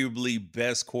arguably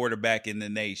best quarterback in the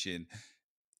nation.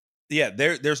 Yeah,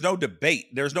 there's no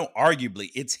debate. There's no arguably.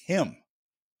 It's him.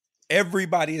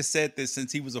 Everybody has said this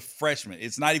since he was a freshman.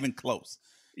 It's not even close.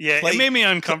 Yeah, it made me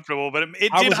uncomfortable, but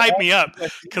it did hype me up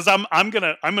because I'm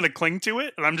gonna cling to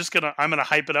it, and I'm gonna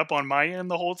hype it up on my end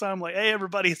the whole time. Like, hey,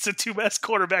 everybody, it's the 2 best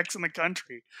quarterbacks in the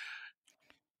country.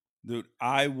 Dude,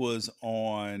 I was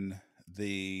on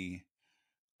the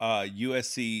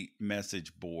USC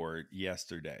message board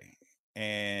yesterday,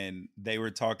 and they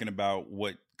were talking about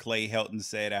what Clay Helton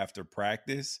said after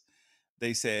practice.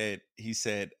 He said,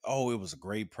 "Oh, it was a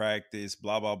great practice,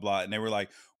 blah, blah, blah." And they were like,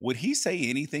 would he say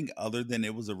anything other than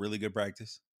it was a really good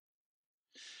practice?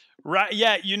 Right.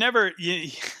 Yeah.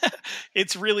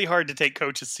 It's really hard to take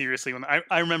coaches seriously. When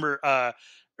I remember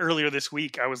earlier this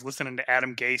week, I was listening to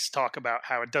Adam Gase talk about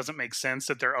how it doesn't make sense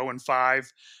that they're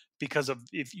 0-5 because of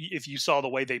if you saw the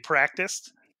way they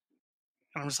practiced.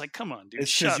 And I was like, come on, dude.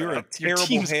 It's because you're up. a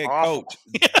terrible head coach.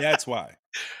 That's why.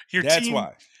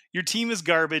 Your team is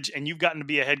garbage, and you've gotten to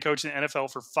be a head coach in the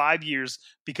NFL for 5 years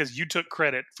because you took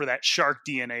credit for that shark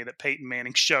DNA that Peyton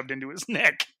Manning shoved into his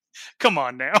neck. Come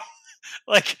on now.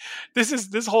 Like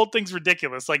this whole thing's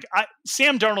ridiculous. Like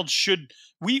Sam Darnold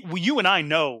you and I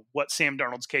know what Sam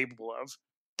Darnold's capable of.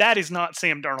 That is not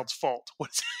Sam Darnold's fault.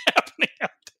 What's happening out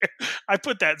there? I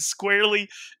put that squarely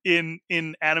in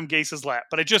Adam Gase's lap.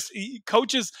 But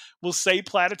coaches will say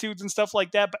platitudes and stuff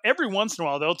like that, but every once in a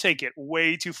while they'll take it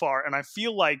way too far. And I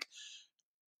feel like,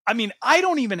 I mean, I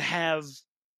don't even have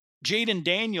Jayden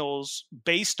Daniels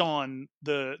based on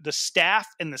the staff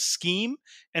and the scheme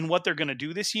and what they're going to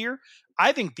do this year.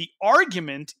 I think the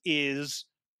argument is,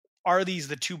 are these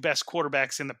the two best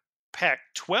quarterbacks in the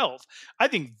Pac-12? I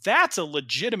think that's a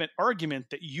legitimate argument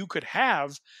that you could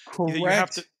have. Correct. You have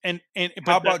to,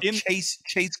 how about Chase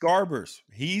Garbers?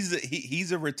 He's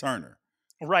a returner.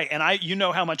 Right. And you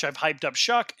know how much I've hyped up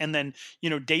Shuck. And then,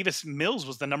 Davis Mills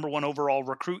was the number 1 overall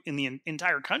recruit in the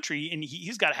entire country. And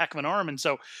he's got a heck of an arm. And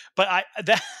so, but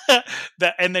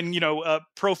and then,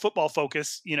 Pro Football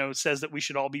Focus, says that we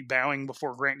should all be bowing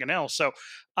before Grant Gunnell. So,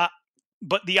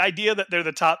 but the idea that they're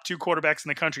the top 2 quarterbacks in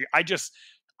the country,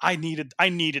 I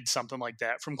needed something like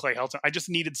that from Clay Helton. I just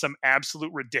needed some absolute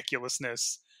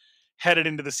ridiculousness headed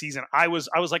into the season. I was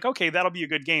like, okay, that'll be a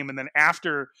good game. And then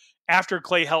after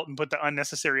Clay Helton put the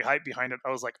unnecessary hype behind it,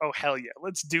 I was like, oh hell yeah,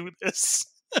 let's do this.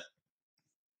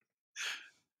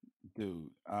 Dude,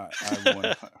 I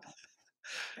want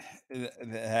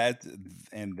that,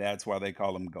 and that's why they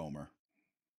call him Gomer.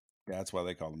 That's why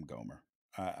they call him Gomer.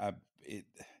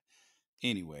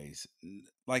 Anyways,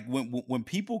 like when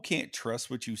people can't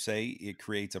trust what you say, it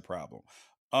creates a problem.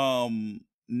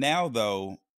 Now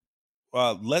though,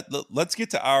 let's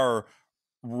get to our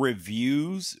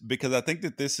reviews, because I think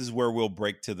that this is where we'll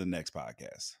break to the next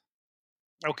podcast.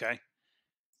 Okay.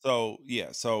 So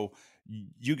yeah, so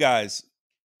you guys,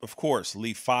 of course,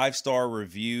 leave 5-star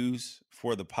reviews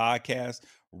for the podcast.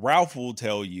 Ralph will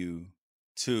tell you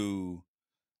to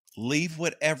leave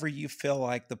whatever you feel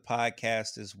like the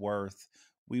podcast is worth.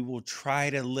 We will try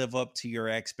to live up to your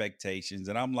expectations.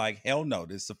 And I'm like, hell no,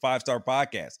 this is a 5-star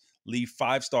podcast. Leave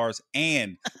 5 stars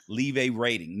and leave a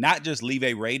rating. Not just leave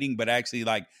a rating, but actually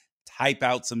like type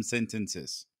out some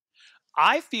sentences.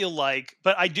 I feel like,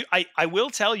 but I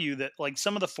will tell you that like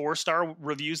some of the 4-star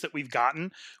reviews that we've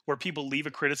gotten where people leave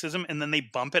a criticism and then they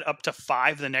bump it up to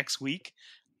 5 the next week,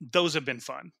 those have been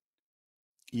fun.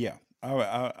 Yeah,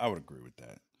 I would agree with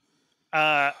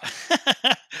that.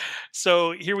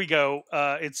 So here we go.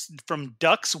 It's from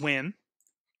Ducks Win.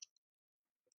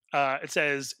 It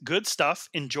says, good stuff.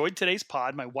 Enjoyed today's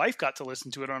pod. My wife got to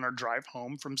listen to it on our drive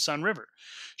home from Sun River.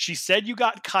 She said you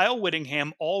got Kyle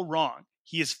Whittingham all wrong.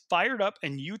 He is fired up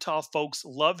and Utah folks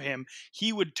love him.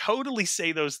 He would totally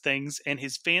say those things and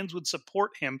his fans would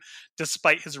support him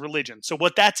despite his religion. So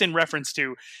what that's in reference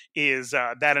to is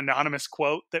that anonymous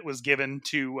quote that was given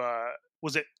to,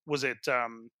 was it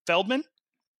Feldman?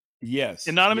 Yes.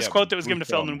 Anonymous quote that was given to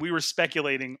Feldman. We were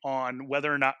speculating on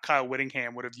whether or not Kyle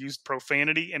Whittingham would have used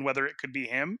profanity and whether it could be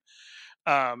him.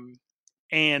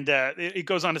 And it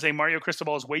goes on to say Mario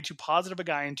Cristobal is way too positive a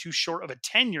guy and too short of a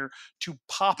tenure to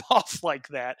pop off like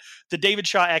that. The David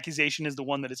Shaw accusation is the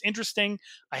one that is interesting.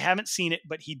 I haven't seen it,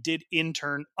 but he did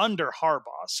intern under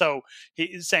Harbaugh. So he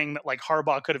is saying that like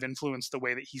Harbaugh could have influenced the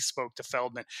way that he spoke to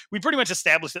Feldman. We pretty much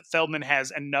established that Feldman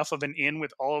has enough of an in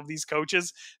with all of these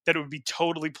coaches that it would be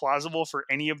totally plausible for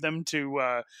any of them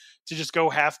to just go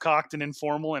half-cocked and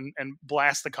informal and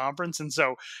blast the conference. And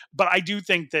so, but I do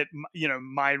think that,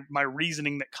 my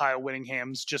reasoning that Kyle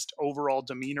Whittingham's just overall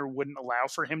demeanor wouldn't allow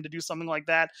for him to do something like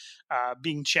that,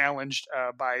 being challenged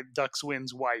by Ducks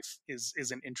Win's wife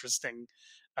is an interesting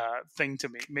thing to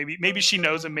me. Maybe she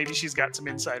knows him. Maybe she's got some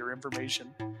insider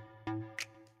information.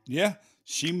 Yeah,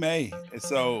 she may.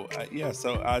 So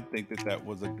so I think that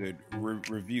was a good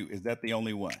review. Is that the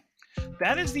only one?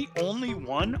 That is the only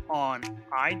one on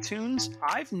iTunes.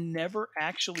 I've never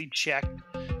actually checked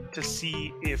to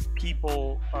see if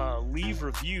people leave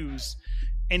reviews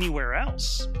anywhere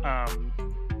else,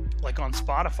 like on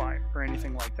Spotify or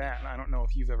anything like that. And I don't know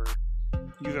if you've ever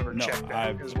checked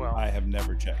that as well. I have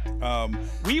never checked.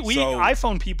 We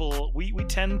iPhone people, we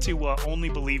tend to only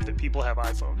believe that people have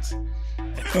iPhones.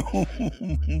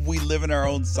 We live in our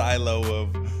own silo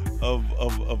of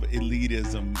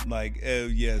elitism. Like, oh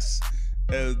yes,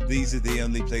 these are the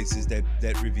only places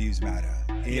that reviews matter.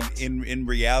 In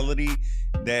reality,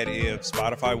 that if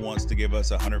Spotify wants to give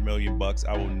us $100 million,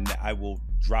 I will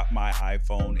drop my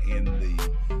iPhone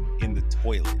in the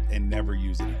toilet and never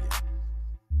use it again.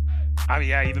 I mean,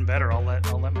 yeah, even better. I'll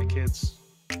let my kids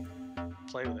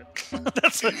play with it.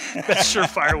 That's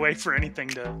surefire way for anything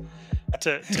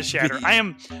to shatter. I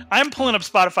am pulling up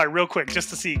Spotify real quick just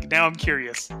to see. Now I'm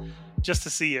curious, just to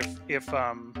see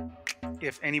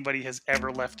if anybody has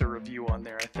ever left a review on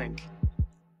there. I think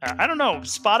I don't know.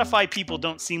 Spotify people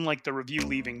don't seem like the review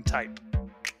leaving type.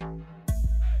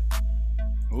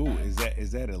 Ooh, is that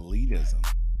elitism?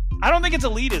 I don't think it's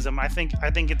elitism. I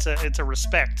think it's a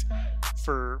respect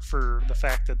for the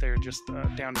fact that they're just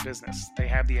down to business. They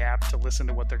have the app to listen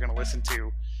to what they're going to listen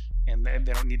to, and they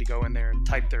don't need to go in there and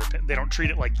type they don't treat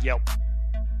it like Yelp.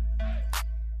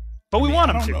 But we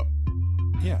want them to.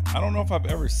 Yeah, I don't know if I've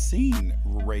ever seen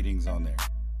ratings on there.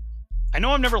 I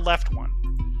know I've never left one.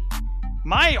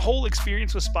 My whole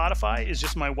experience with Spotify is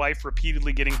just my wife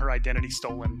repeatedly getting her identity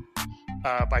stolen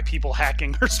by people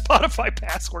hacking her Spotify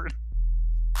password.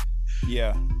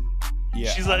 Yeah.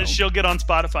 Yeah. She's like, she'll get on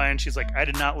Spotify and she's like, I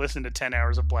did not listen to 10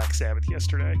 hours of Black Sabbath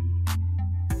yesterday.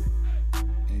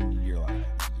 And you're like,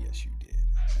 yes, you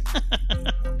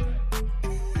did.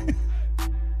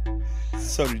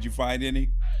 So did you find any?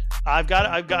 I've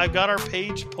got our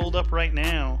page pulled up right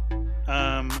now.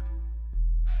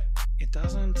 It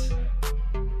doesn't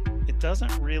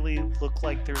really look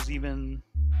like there's even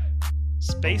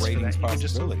space for that. You can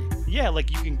just, yeah, like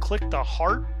you can click the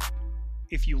heart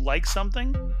if you like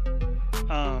something.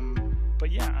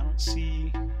 But yeah, I don't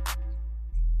see.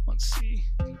 Let's see.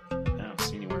 I don't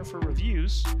see anywhere for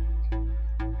reviews.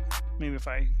 Maybe if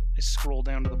I scroll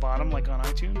down to the bottom, like on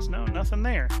iTunes. No, nothing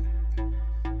there.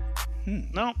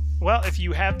 No. Well, if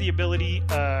you have the ability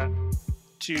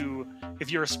if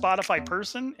you're a Spotify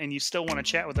person and you still want to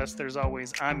chat with us, there's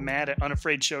always I'm mad at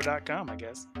unafraidshow.com, I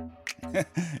guess.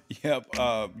 Yep.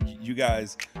 You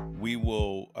guys,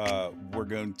 we're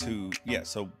going to,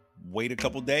 so wait a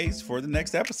couple days for the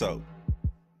next episode.